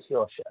it's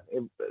your show.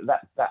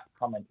 That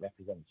comment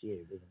represents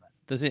you, doesn't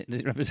it? Does it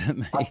represent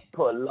me? I've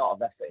put a lot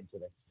of effort into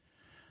this.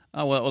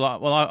 Oh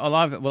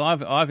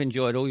I've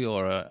enjoyed all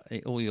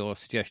your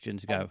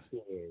suggestions. Thank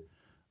you.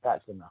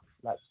 That's enough.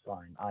 That's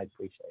fine. I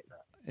appreciate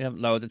that. You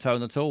haven't lowered the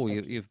tone at all.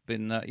 You've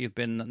been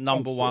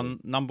number one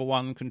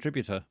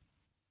contributor.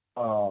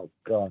 Oh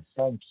God,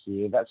 thank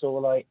you. That's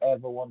all I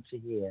ever want to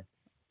hear.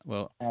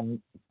 Well, and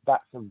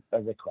that's a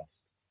request.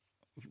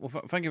 Well,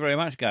 thank you very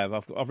much, Gav.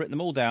 I've written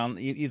them all down.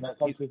 You've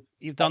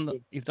done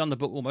the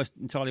book almost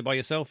entirely by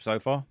yourself so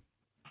far.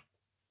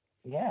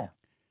 Yeah.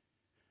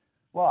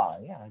 Well,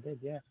 yeah, I did.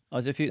 Yeah.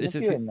 Oh,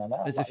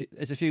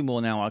 there's a few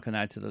more now I can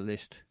add to the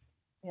list.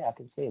 Yeah, I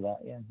can see that.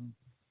 Yeah.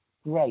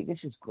 Great. This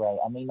is great.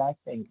 I mean, I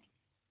think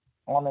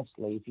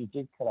honestly, if you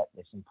did collect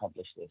this and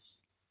publish this,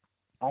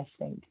 I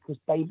think because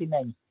baby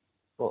name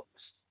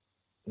books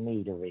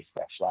need a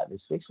refresh like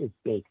this. This is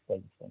big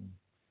thinking,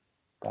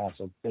 guys.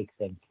 Big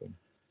thinking.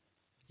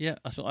 Yeah,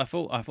 that's what I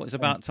thought. I thought it's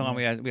about time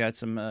we had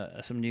some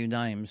new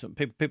names.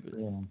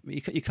 People,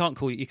 you can't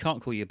call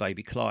your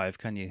baby Clive,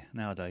 can you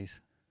nowadays?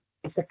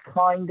 It's the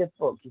kind of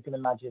book you can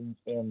imagine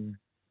in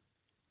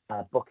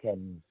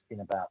bookends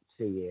in about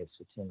 2 years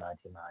for $2.99.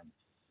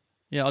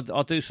 Yeah,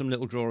 I'll do some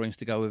little drawings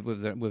to go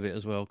with it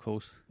as well, of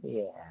course.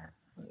 Yeah.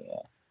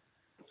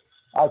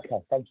 Okay,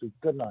 thank you.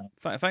 Good night.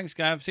 Thanks,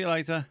 Gav. See you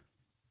later.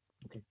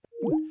 Okay.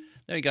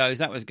 There he goes.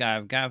 That was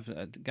Gav. Gav.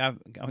 I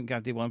think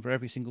Gav did one for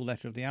every single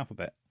letter of the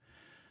alphabet.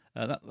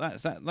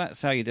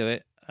 That's how you do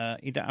it.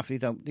 You don't have to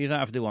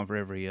do one for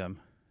every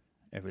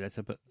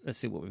letter. But let's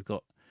see what we've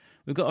got.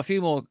 We've got a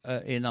few more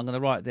in. I'm going to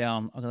write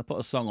down. I'm going to put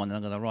a song on, and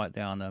I'm going to write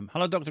down.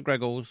 Hello, Dr.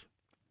 Greggles.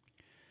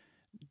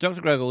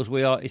 Dr.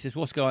 Greggles, he says,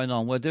 what's going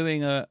on? We're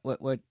doing a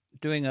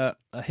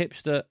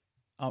hipster.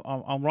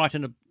 I'm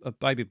writing a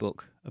baby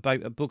book,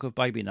 a book of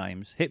baby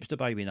names, hipster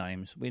baby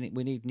names. We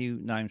need new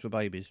names for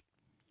babies,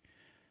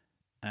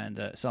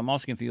 and so I'm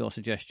asking for your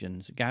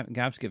suggestions.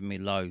 Gav's given me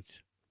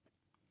loads.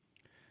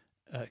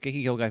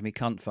 Kiki Girl gave me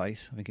cunt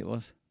face, I think it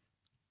was,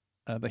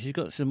 but she's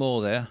got some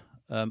more there.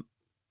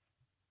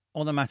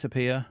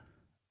 Onomatopoeia,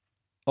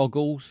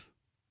 ogles,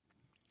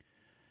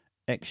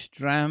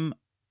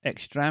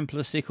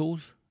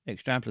 extramplacicles,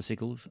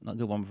 not a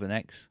good one with an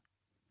X.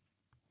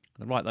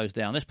 I'll write those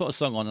down. Let's put a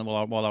song on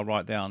while I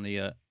write down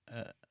the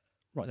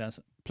write down.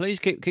 Please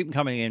keep them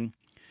coming in.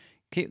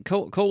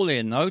 Call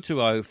in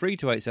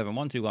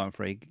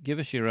 020-3287-1213. Give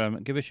us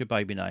your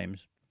baby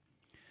names.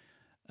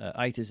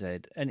 A to Z,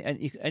 and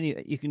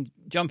you can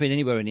jump in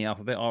anywhere in the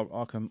alphabet.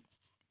 I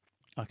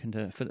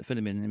can fill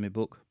them in my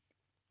book,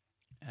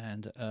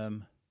 and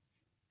going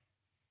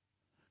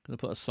to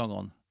put a song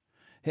on.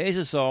 Here's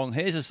a song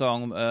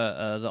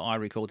that I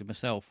recorded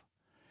myself.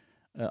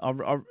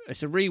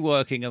 It's a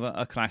reworking of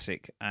a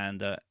classic,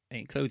 and it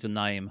includes a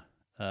name.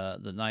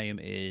 The name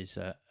is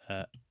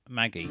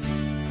Maggie.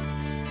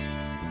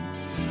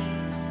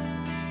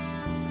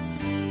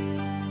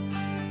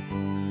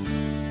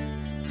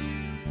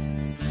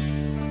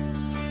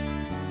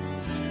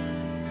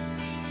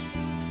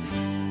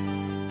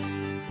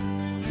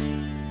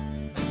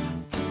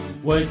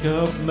 Wake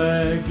up,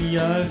 Maggie,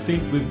 I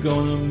think we're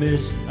gonna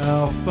miss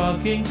our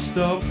fucking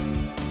stop.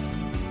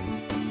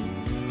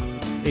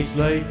 It's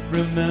late,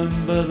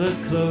 remember the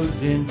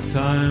closing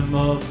time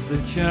of the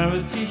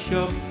charity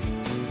shop.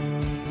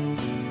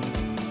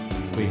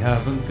 We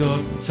haven't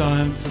got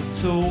time to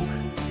talk,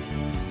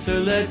 so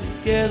let's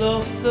get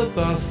off the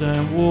bus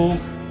and walk.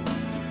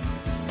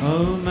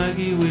 Oh,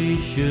 Maggie, we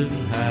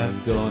shouldn't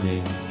have gone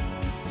in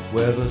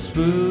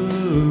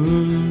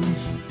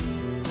Wetherspoons.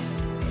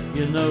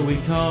 You know we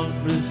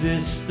can't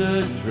resist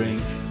a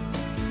drink,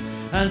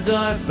 and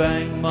I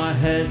banged my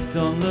head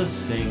on the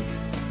sink.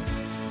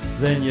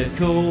 Then you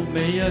called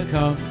me a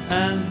cunt,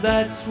 and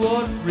that's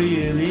what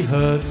really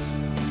hurts.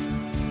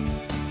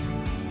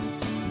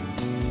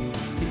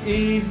 The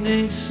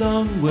evening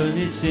sun, when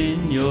it's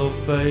in your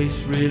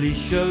face, really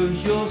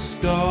shows your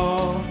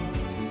scar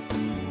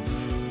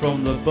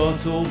from the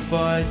bottle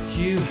fight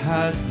you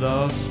had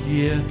last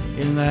year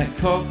in that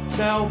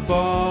cocktail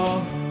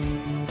bar.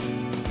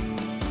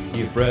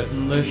 You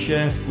threatened the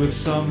chef with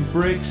some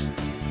bricks,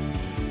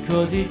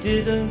 'cause he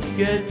didn't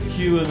get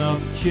you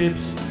enough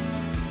chips.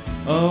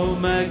 Oh,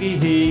 Maggie,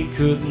 he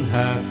couldn't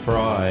have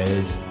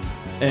fried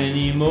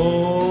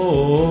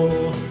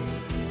anymore.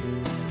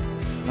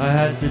 I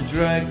had to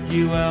drag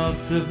you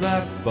out of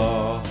that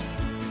bar,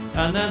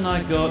 and then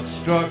I got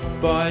struck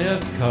by a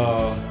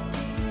car.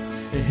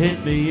 It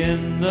hit me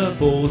in the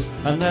balls,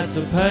 and that's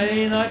a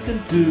pain I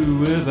can do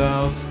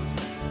without.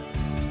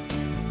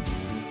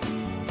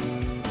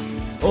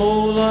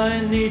 All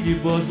I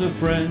needed was a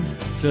friend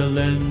to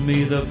lend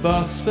me the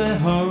bus fare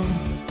home.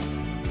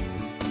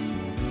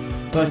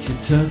 But you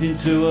turned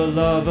into a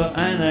lover,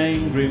 an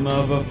angry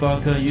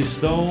motherfucker. You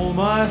stole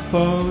my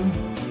phone.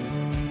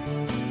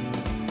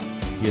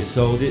 You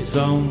sold it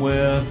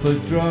somewhere for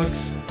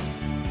drugs,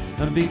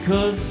 and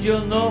because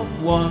you're not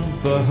one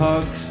for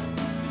hugs.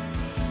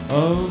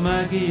 Oh,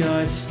 Maggie,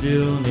 I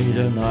still need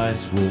a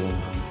nice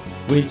warm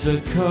winter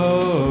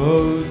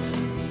coat.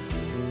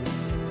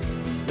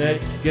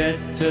 Let's get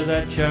to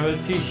that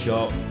charity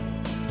shop.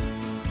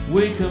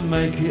 We can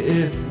make it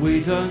if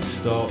we don't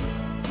stop.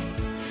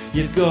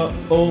 You've got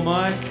all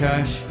my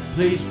cash,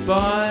 please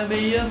buy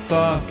me a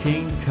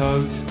fucking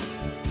coat.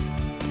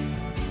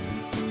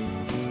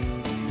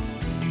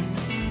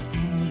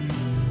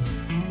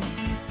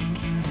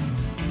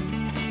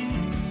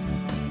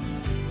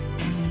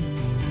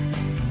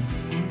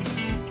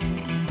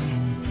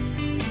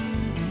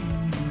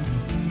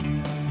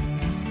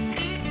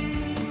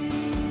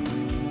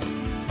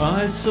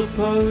 I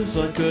suppose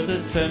I could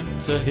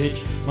attempt to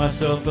hitch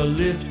myself a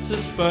lift to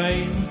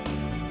Spain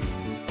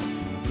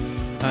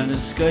and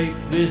escape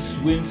this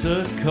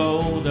winter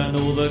cold and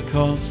all the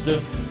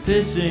constant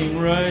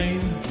pissing rain.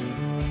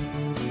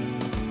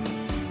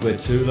 We're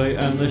too late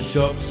and the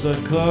shops are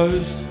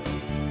closed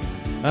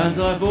and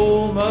I've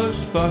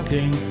almost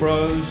fucking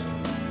froze.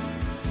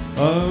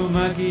 Oh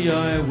Maggie,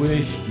 I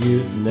wished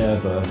you'd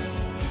never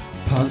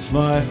punch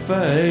my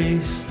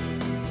face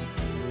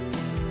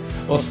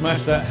or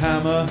smash that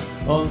hammer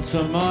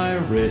onto my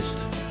wrist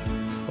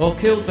or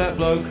killed that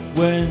bloke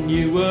when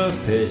you were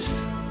pissed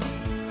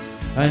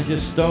and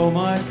just stole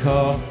my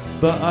car,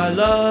 but I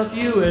love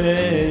you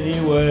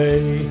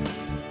anyway.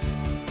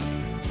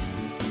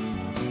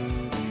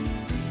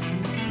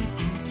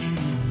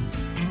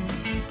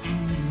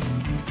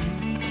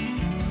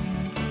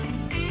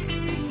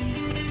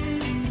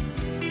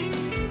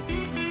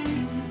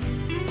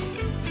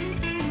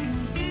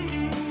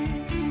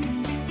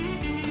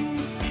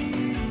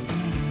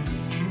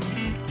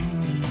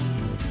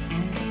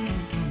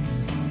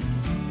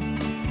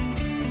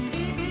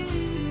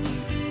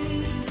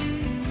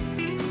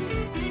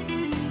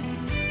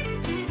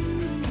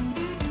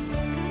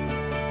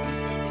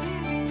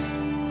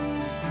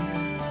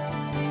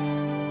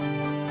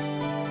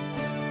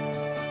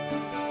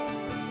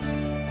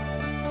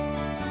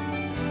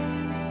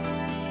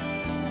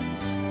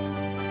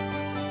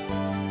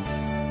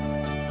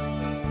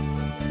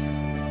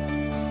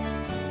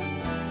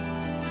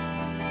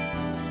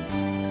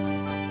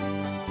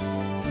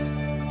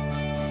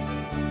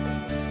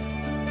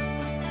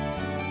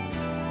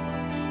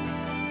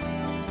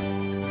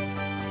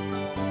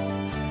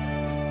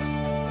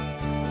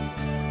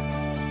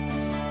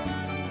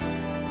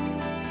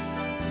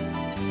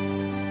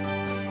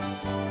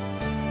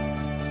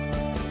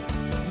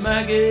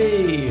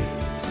 Maggie,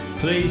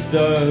 please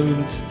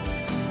don't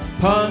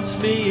punch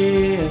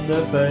me in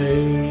the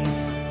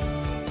face.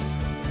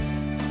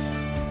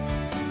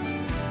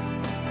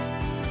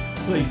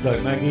 Please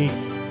don't, Maggie.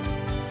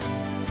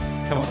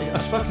 Come on,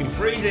 it's fucking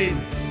freezing.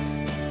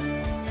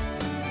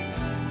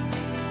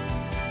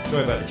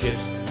 Sorry about the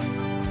chips.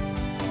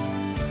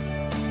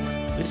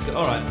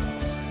 Alright.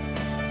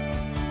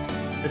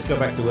 Let's go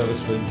back to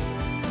Wetherspoons.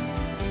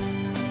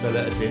 They'll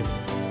let us in.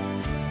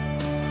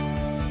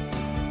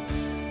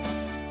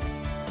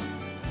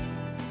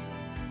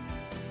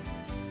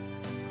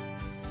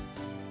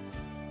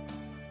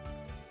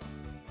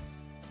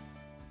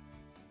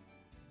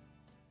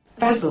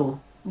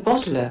 Basil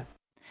Butler.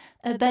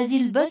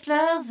 Basil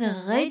Butler's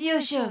radio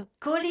show.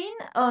 Call in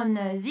on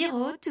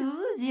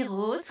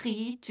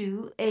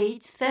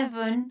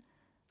 02032887.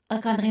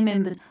 I can't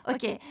remember.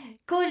 Okay,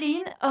 call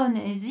in on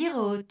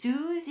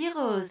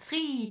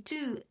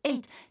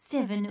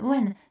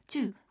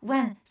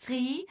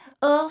 0203287113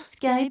 or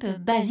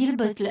Skype Basil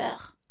Butler.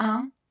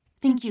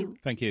 Thank you.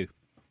 Thank you.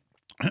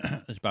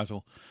 It's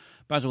Basil.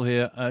 Basil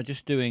here,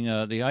 just doing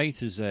the A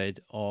to Z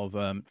of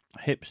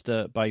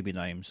hipster baby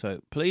names. So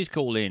please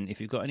call in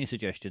if you've got any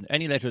suggestions,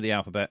 any letter of the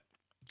alphabet,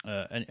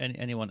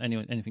 anyone,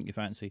 anything you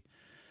fancy.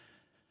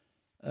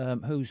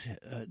 Who's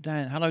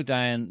Dan? Hello,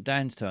 Dan.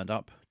 Dan's turned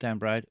up. Dan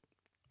Brad.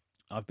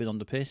 I've been on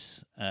the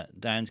piss.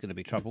 Dan's going to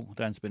be trouble.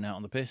 Dan's been out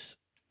on the piss.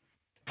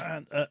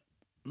 And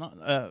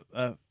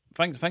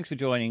thanks for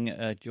joining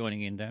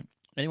in, Dan.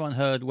 Anyone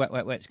heard Wet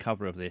Wet Wet's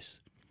cover of this?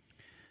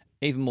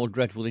 Even more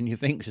dreadful than you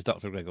think, says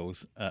Dr.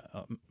 Greggles.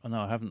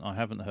 No, I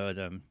haven't heard.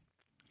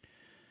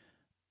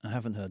 I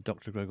haven't heard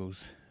Dr.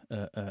 Greggles'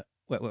 Wet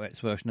Wet Wet's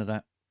version of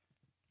that.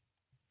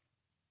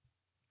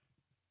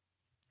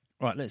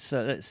 Right, let's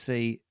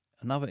see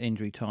another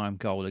injury time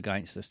goal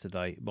against us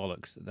today.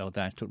 Bollocks! They'll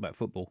dance. Talk about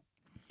football.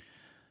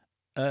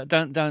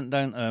 Don't. I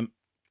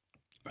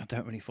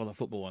don't really follow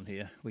football on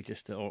here. We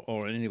just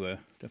or anywhere.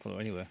 Don't follow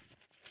anywhere.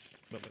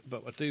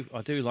 But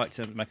I do like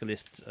to make a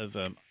list of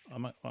I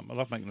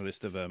love making a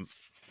list of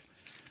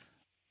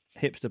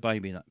hipster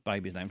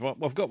babies' names. Well,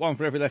 I've got one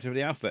for every letter of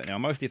the alphabet now.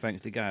 Mostly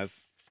thanks to Gav.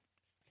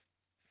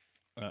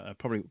 I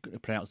probably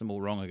pronounced them all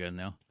wrong again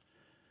now.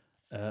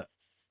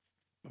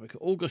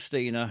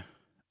 Augustina,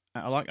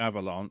 I like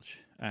Avalanche,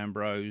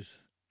 Ambrose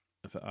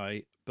for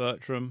A,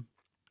 Bertram,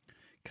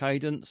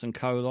 Cadence and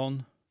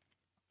Colon,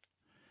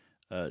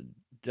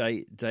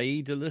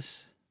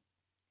 Daedalus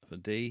for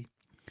D.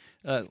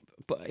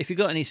 But if you've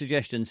got any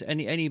suggestions,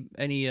 any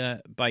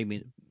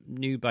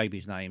new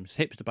babies' names,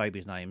 hipster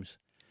babies' names,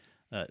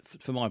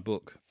 for my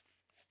book,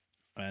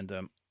 and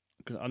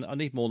because I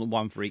need more than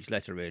one for each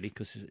letter really,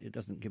 because it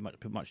doesn't give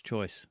much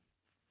choice.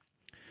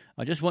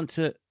 I just want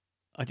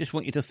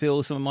you to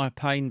feel some of my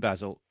pain,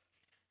 Basil.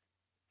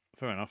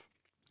 Fair enough.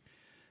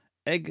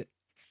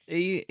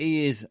 E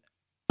is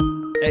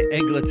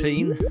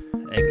Eglatine.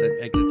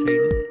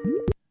 Eglatine.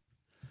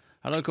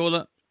 Hello,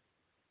 caller.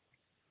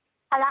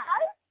 Hello?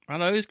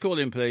 Hello, who's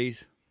calling,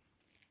 please?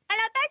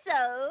 Hello,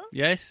 Basil.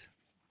 Yes?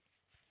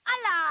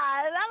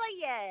 Hello, how are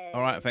you?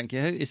 All right, thank you.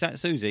 Is that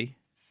Susie?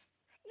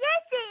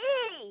 Yes,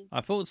 it is.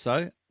 I thought so.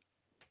 What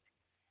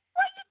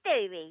are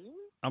you doing?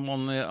 I'm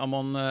on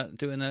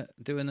doing a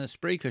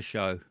Spreaker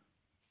show.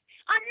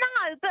 I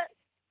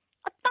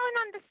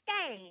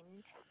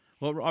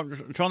Well,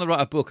 I'm trying to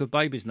write a book of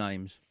babies'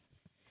 names.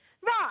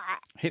 Right.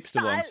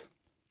 Hipster ones.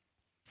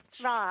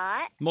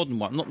 Right. Modern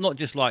one, not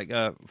just like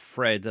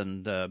Fred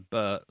and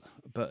Bert,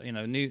 but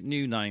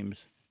new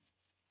names.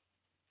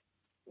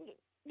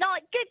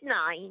 Like good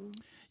names.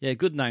 Yeah,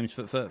 good names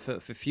for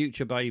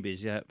future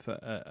babies. Yeah,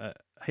 for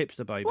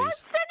hipster babies. What's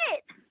an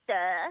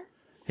hipster?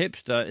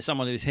 Hipster is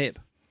someone who's hip.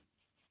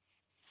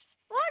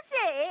 What's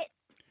it?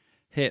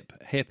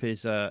 Hip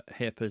is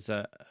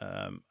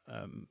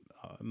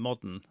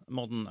modern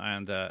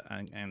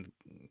and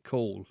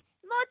cool.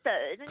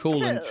 Modern.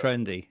 Cool and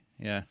trendy.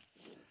 Yeah,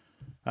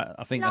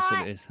 I think that's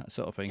what it is. That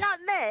sort of thing. Like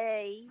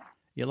me.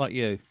 Yeah, like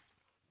you.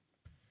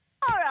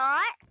 All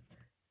right.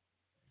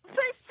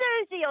 Put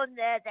Susie on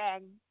there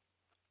then.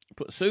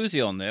 Put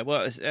Susie on there.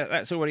 Well,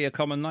 that's already a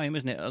common name,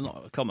 isn't it?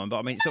 Not common, but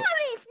I mean, No,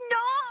 it's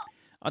not.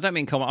 I don't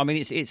mean common. I mean,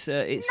 it's. No, it's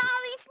not.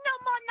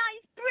 My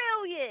name's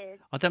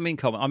brilliant. I don't mean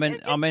common.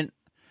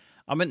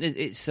 I meant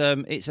it's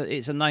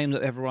a name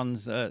that everyone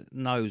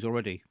knows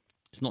already.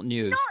 It's not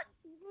new. Not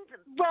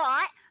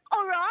right.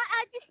 All right.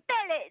 How'd you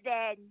spell it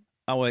then?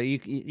 Oh well, you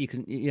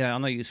can. Yeah, I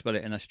know you spell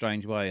it in a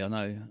strange way. I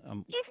know. It's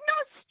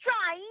not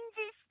strange.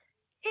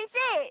 It's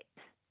hip.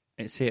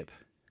 It's hip.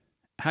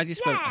 How do you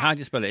spell? Yeah. How do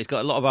you spell it? It's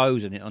got a lot of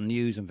O's in it on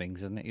news and things,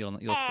 isn't it? Your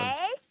spelling.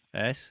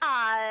 S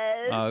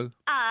O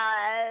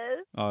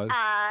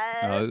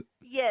O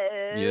U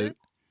U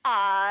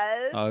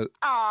O O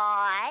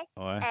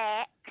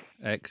I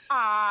X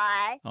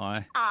I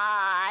I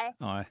I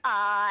I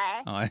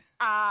I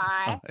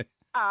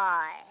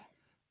I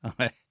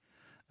I.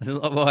 There's a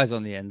lot of I's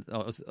on the end. I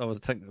was a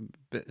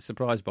bit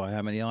surprised by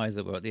how many I's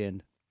there were at the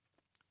end.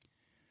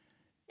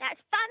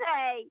 That's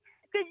funny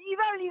because you've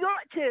only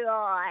got 2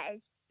 eyes.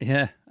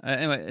 Yeah.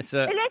 Anyway, it's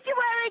Unless you're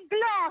wearing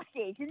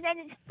glasses, and then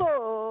it's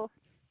 4.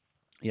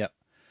 Yeah.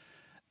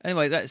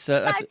 Anyway, that's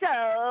So,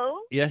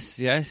 yes,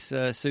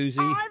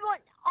 Susie. I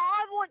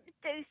want to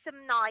do some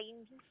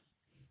names.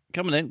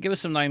 Come on then, give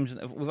us some names.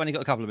 We've only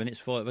got a couple of minutes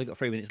for it. We've got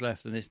 3 minutes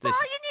left, and this. Oh, you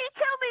need to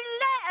tell me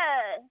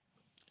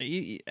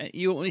letters.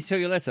 You want me to tell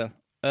you a letter?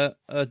 D. You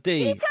tell me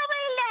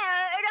a letter,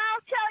 and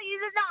I'll tell you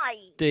the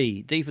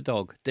name. D for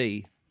dog.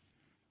 D.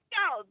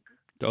 Dog.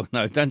 Dog.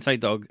 No, don't say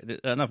dog.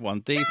 Another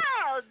one. D. Dog.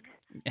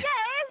 Yeah,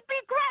 it'd be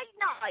a great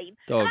name.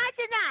 Dog.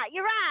 Imagine that.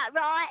 You're out,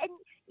 right? And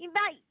your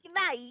mate,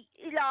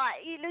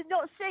 like, you've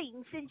not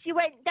seen since you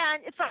went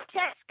down to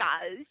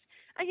Francesco's,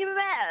 and you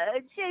met her,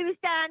 and she was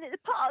down at the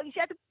park, and she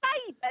had a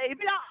baby. You'd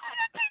be like, oh,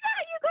 look at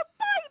that, you got a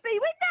baby.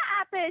 When that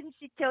happened,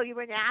 she'd tell you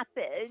when it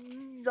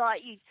happened.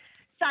 Like, you'd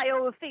say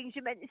all the things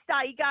you meant to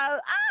say. You go,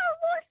 oh,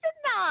 what's the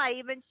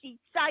name? And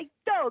she'd say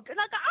dog. And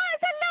I go, oh,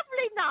 it's a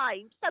lovely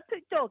name. So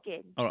put dog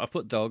in. All right, I've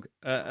put dog.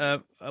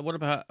 What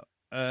about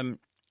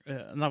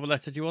another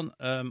letter? Do you want?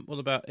 What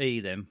about E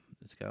then?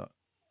 Let's go.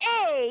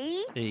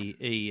 E.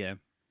 Yeah.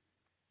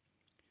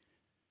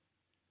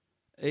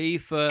 E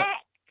for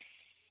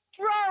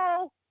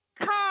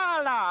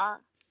Extra-Carla.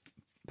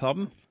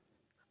 Pardon?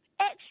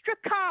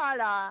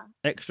 Extra-Carla.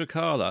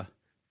 Extra-Carla.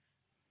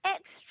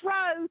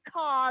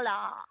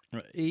 Extra-Carla.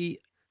 E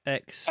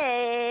X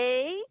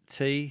E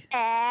T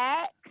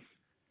X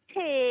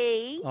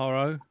T R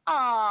O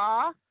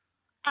R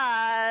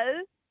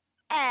O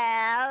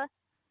L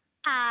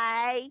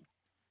A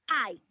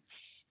H.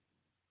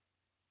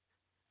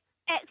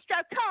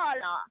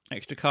 Extra-Carla.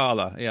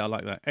 Extra-Carla. Yeah, I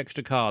like that.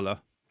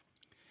 Extra-Carla.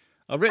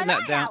 I've written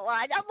that down. That one.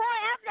 I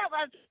might have that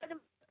one for the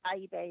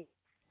baby.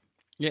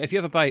 Yeah, if you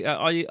have a baby,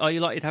 are you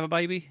likely to have a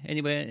baby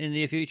anywhere in the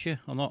near future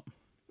or not?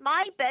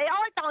 Maybe.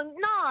 I don't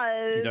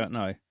know. You don't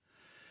know.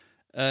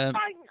 I'm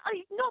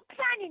not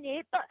planning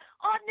it, but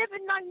I've never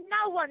known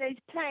no one who's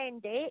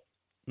planned it.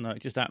 No,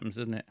 it just happens,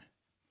 doesn't it?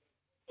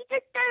 You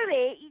just do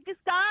it. You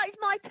just go, oh, it's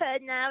my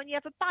turn now, and you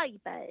have a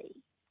baby.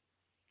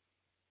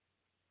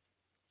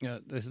 Yeah,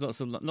 there's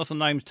lots of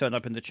names turned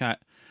up in the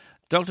chat.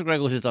 Dr.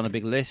 Gregors has done a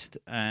big list,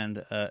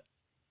 and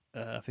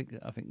I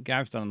think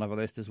Gav's done another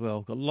list as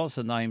well. Got lots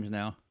of names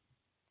now.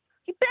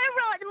 You better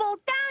write them all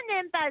down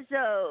then,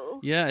 Basil.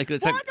 Yeah, it's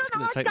going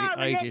to take me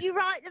ages. Let you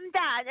write them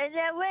down, and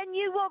then when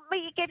you want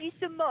me to give you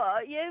some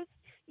more, you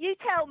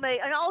tell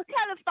me, and I'll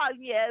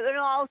telephone you, and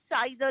I'll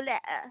say the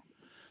letter.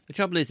 The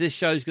trouble is, this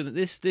show's going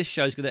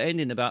to end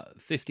in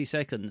about 50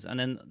 seconds, and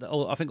then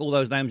I think all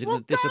those names are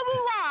going to disappear. Go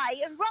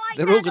away and write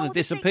They're down all going to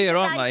disappear,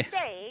 aren't they?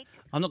 Said.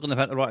 I'm not going to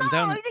have to write them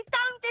down. No, they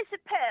don't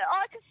disappear.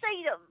 I can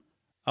see them.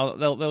 Oh,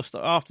 they'll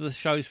after the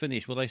show's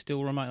finished. Will they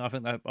still remain? I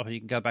think you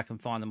can go back and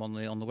find them on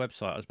the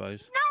website, I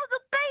suppose. No, they'll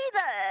be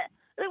there.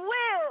 They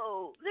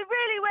will. They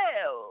really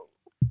will.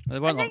 They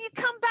won't. And then you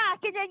come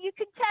back, and then you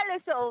can tell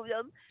us all of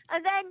them,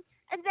 and then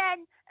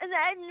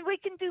we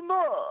can do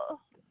more.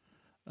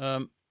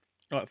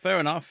 Right, fair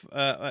enough.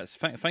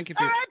 Thank you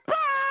for. All right, bye.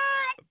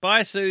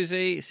 Bye,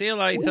 Susie. See you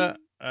later.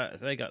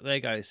 There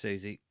you go,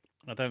 Susie.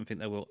 I don't think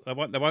they will. They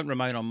won't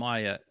remain on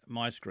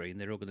my screen.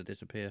 They're all going to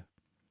disappear,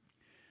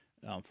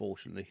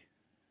 unfortunately.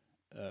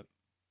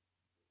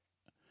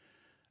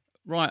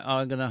 Right,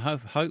 I'm going to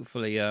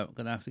hopefully going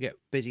to have to get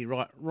busy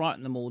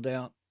writing them all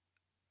down.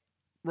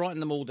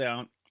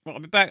 Well,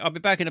 I'll be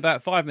back in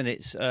about 5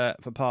 minutes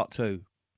for part 2.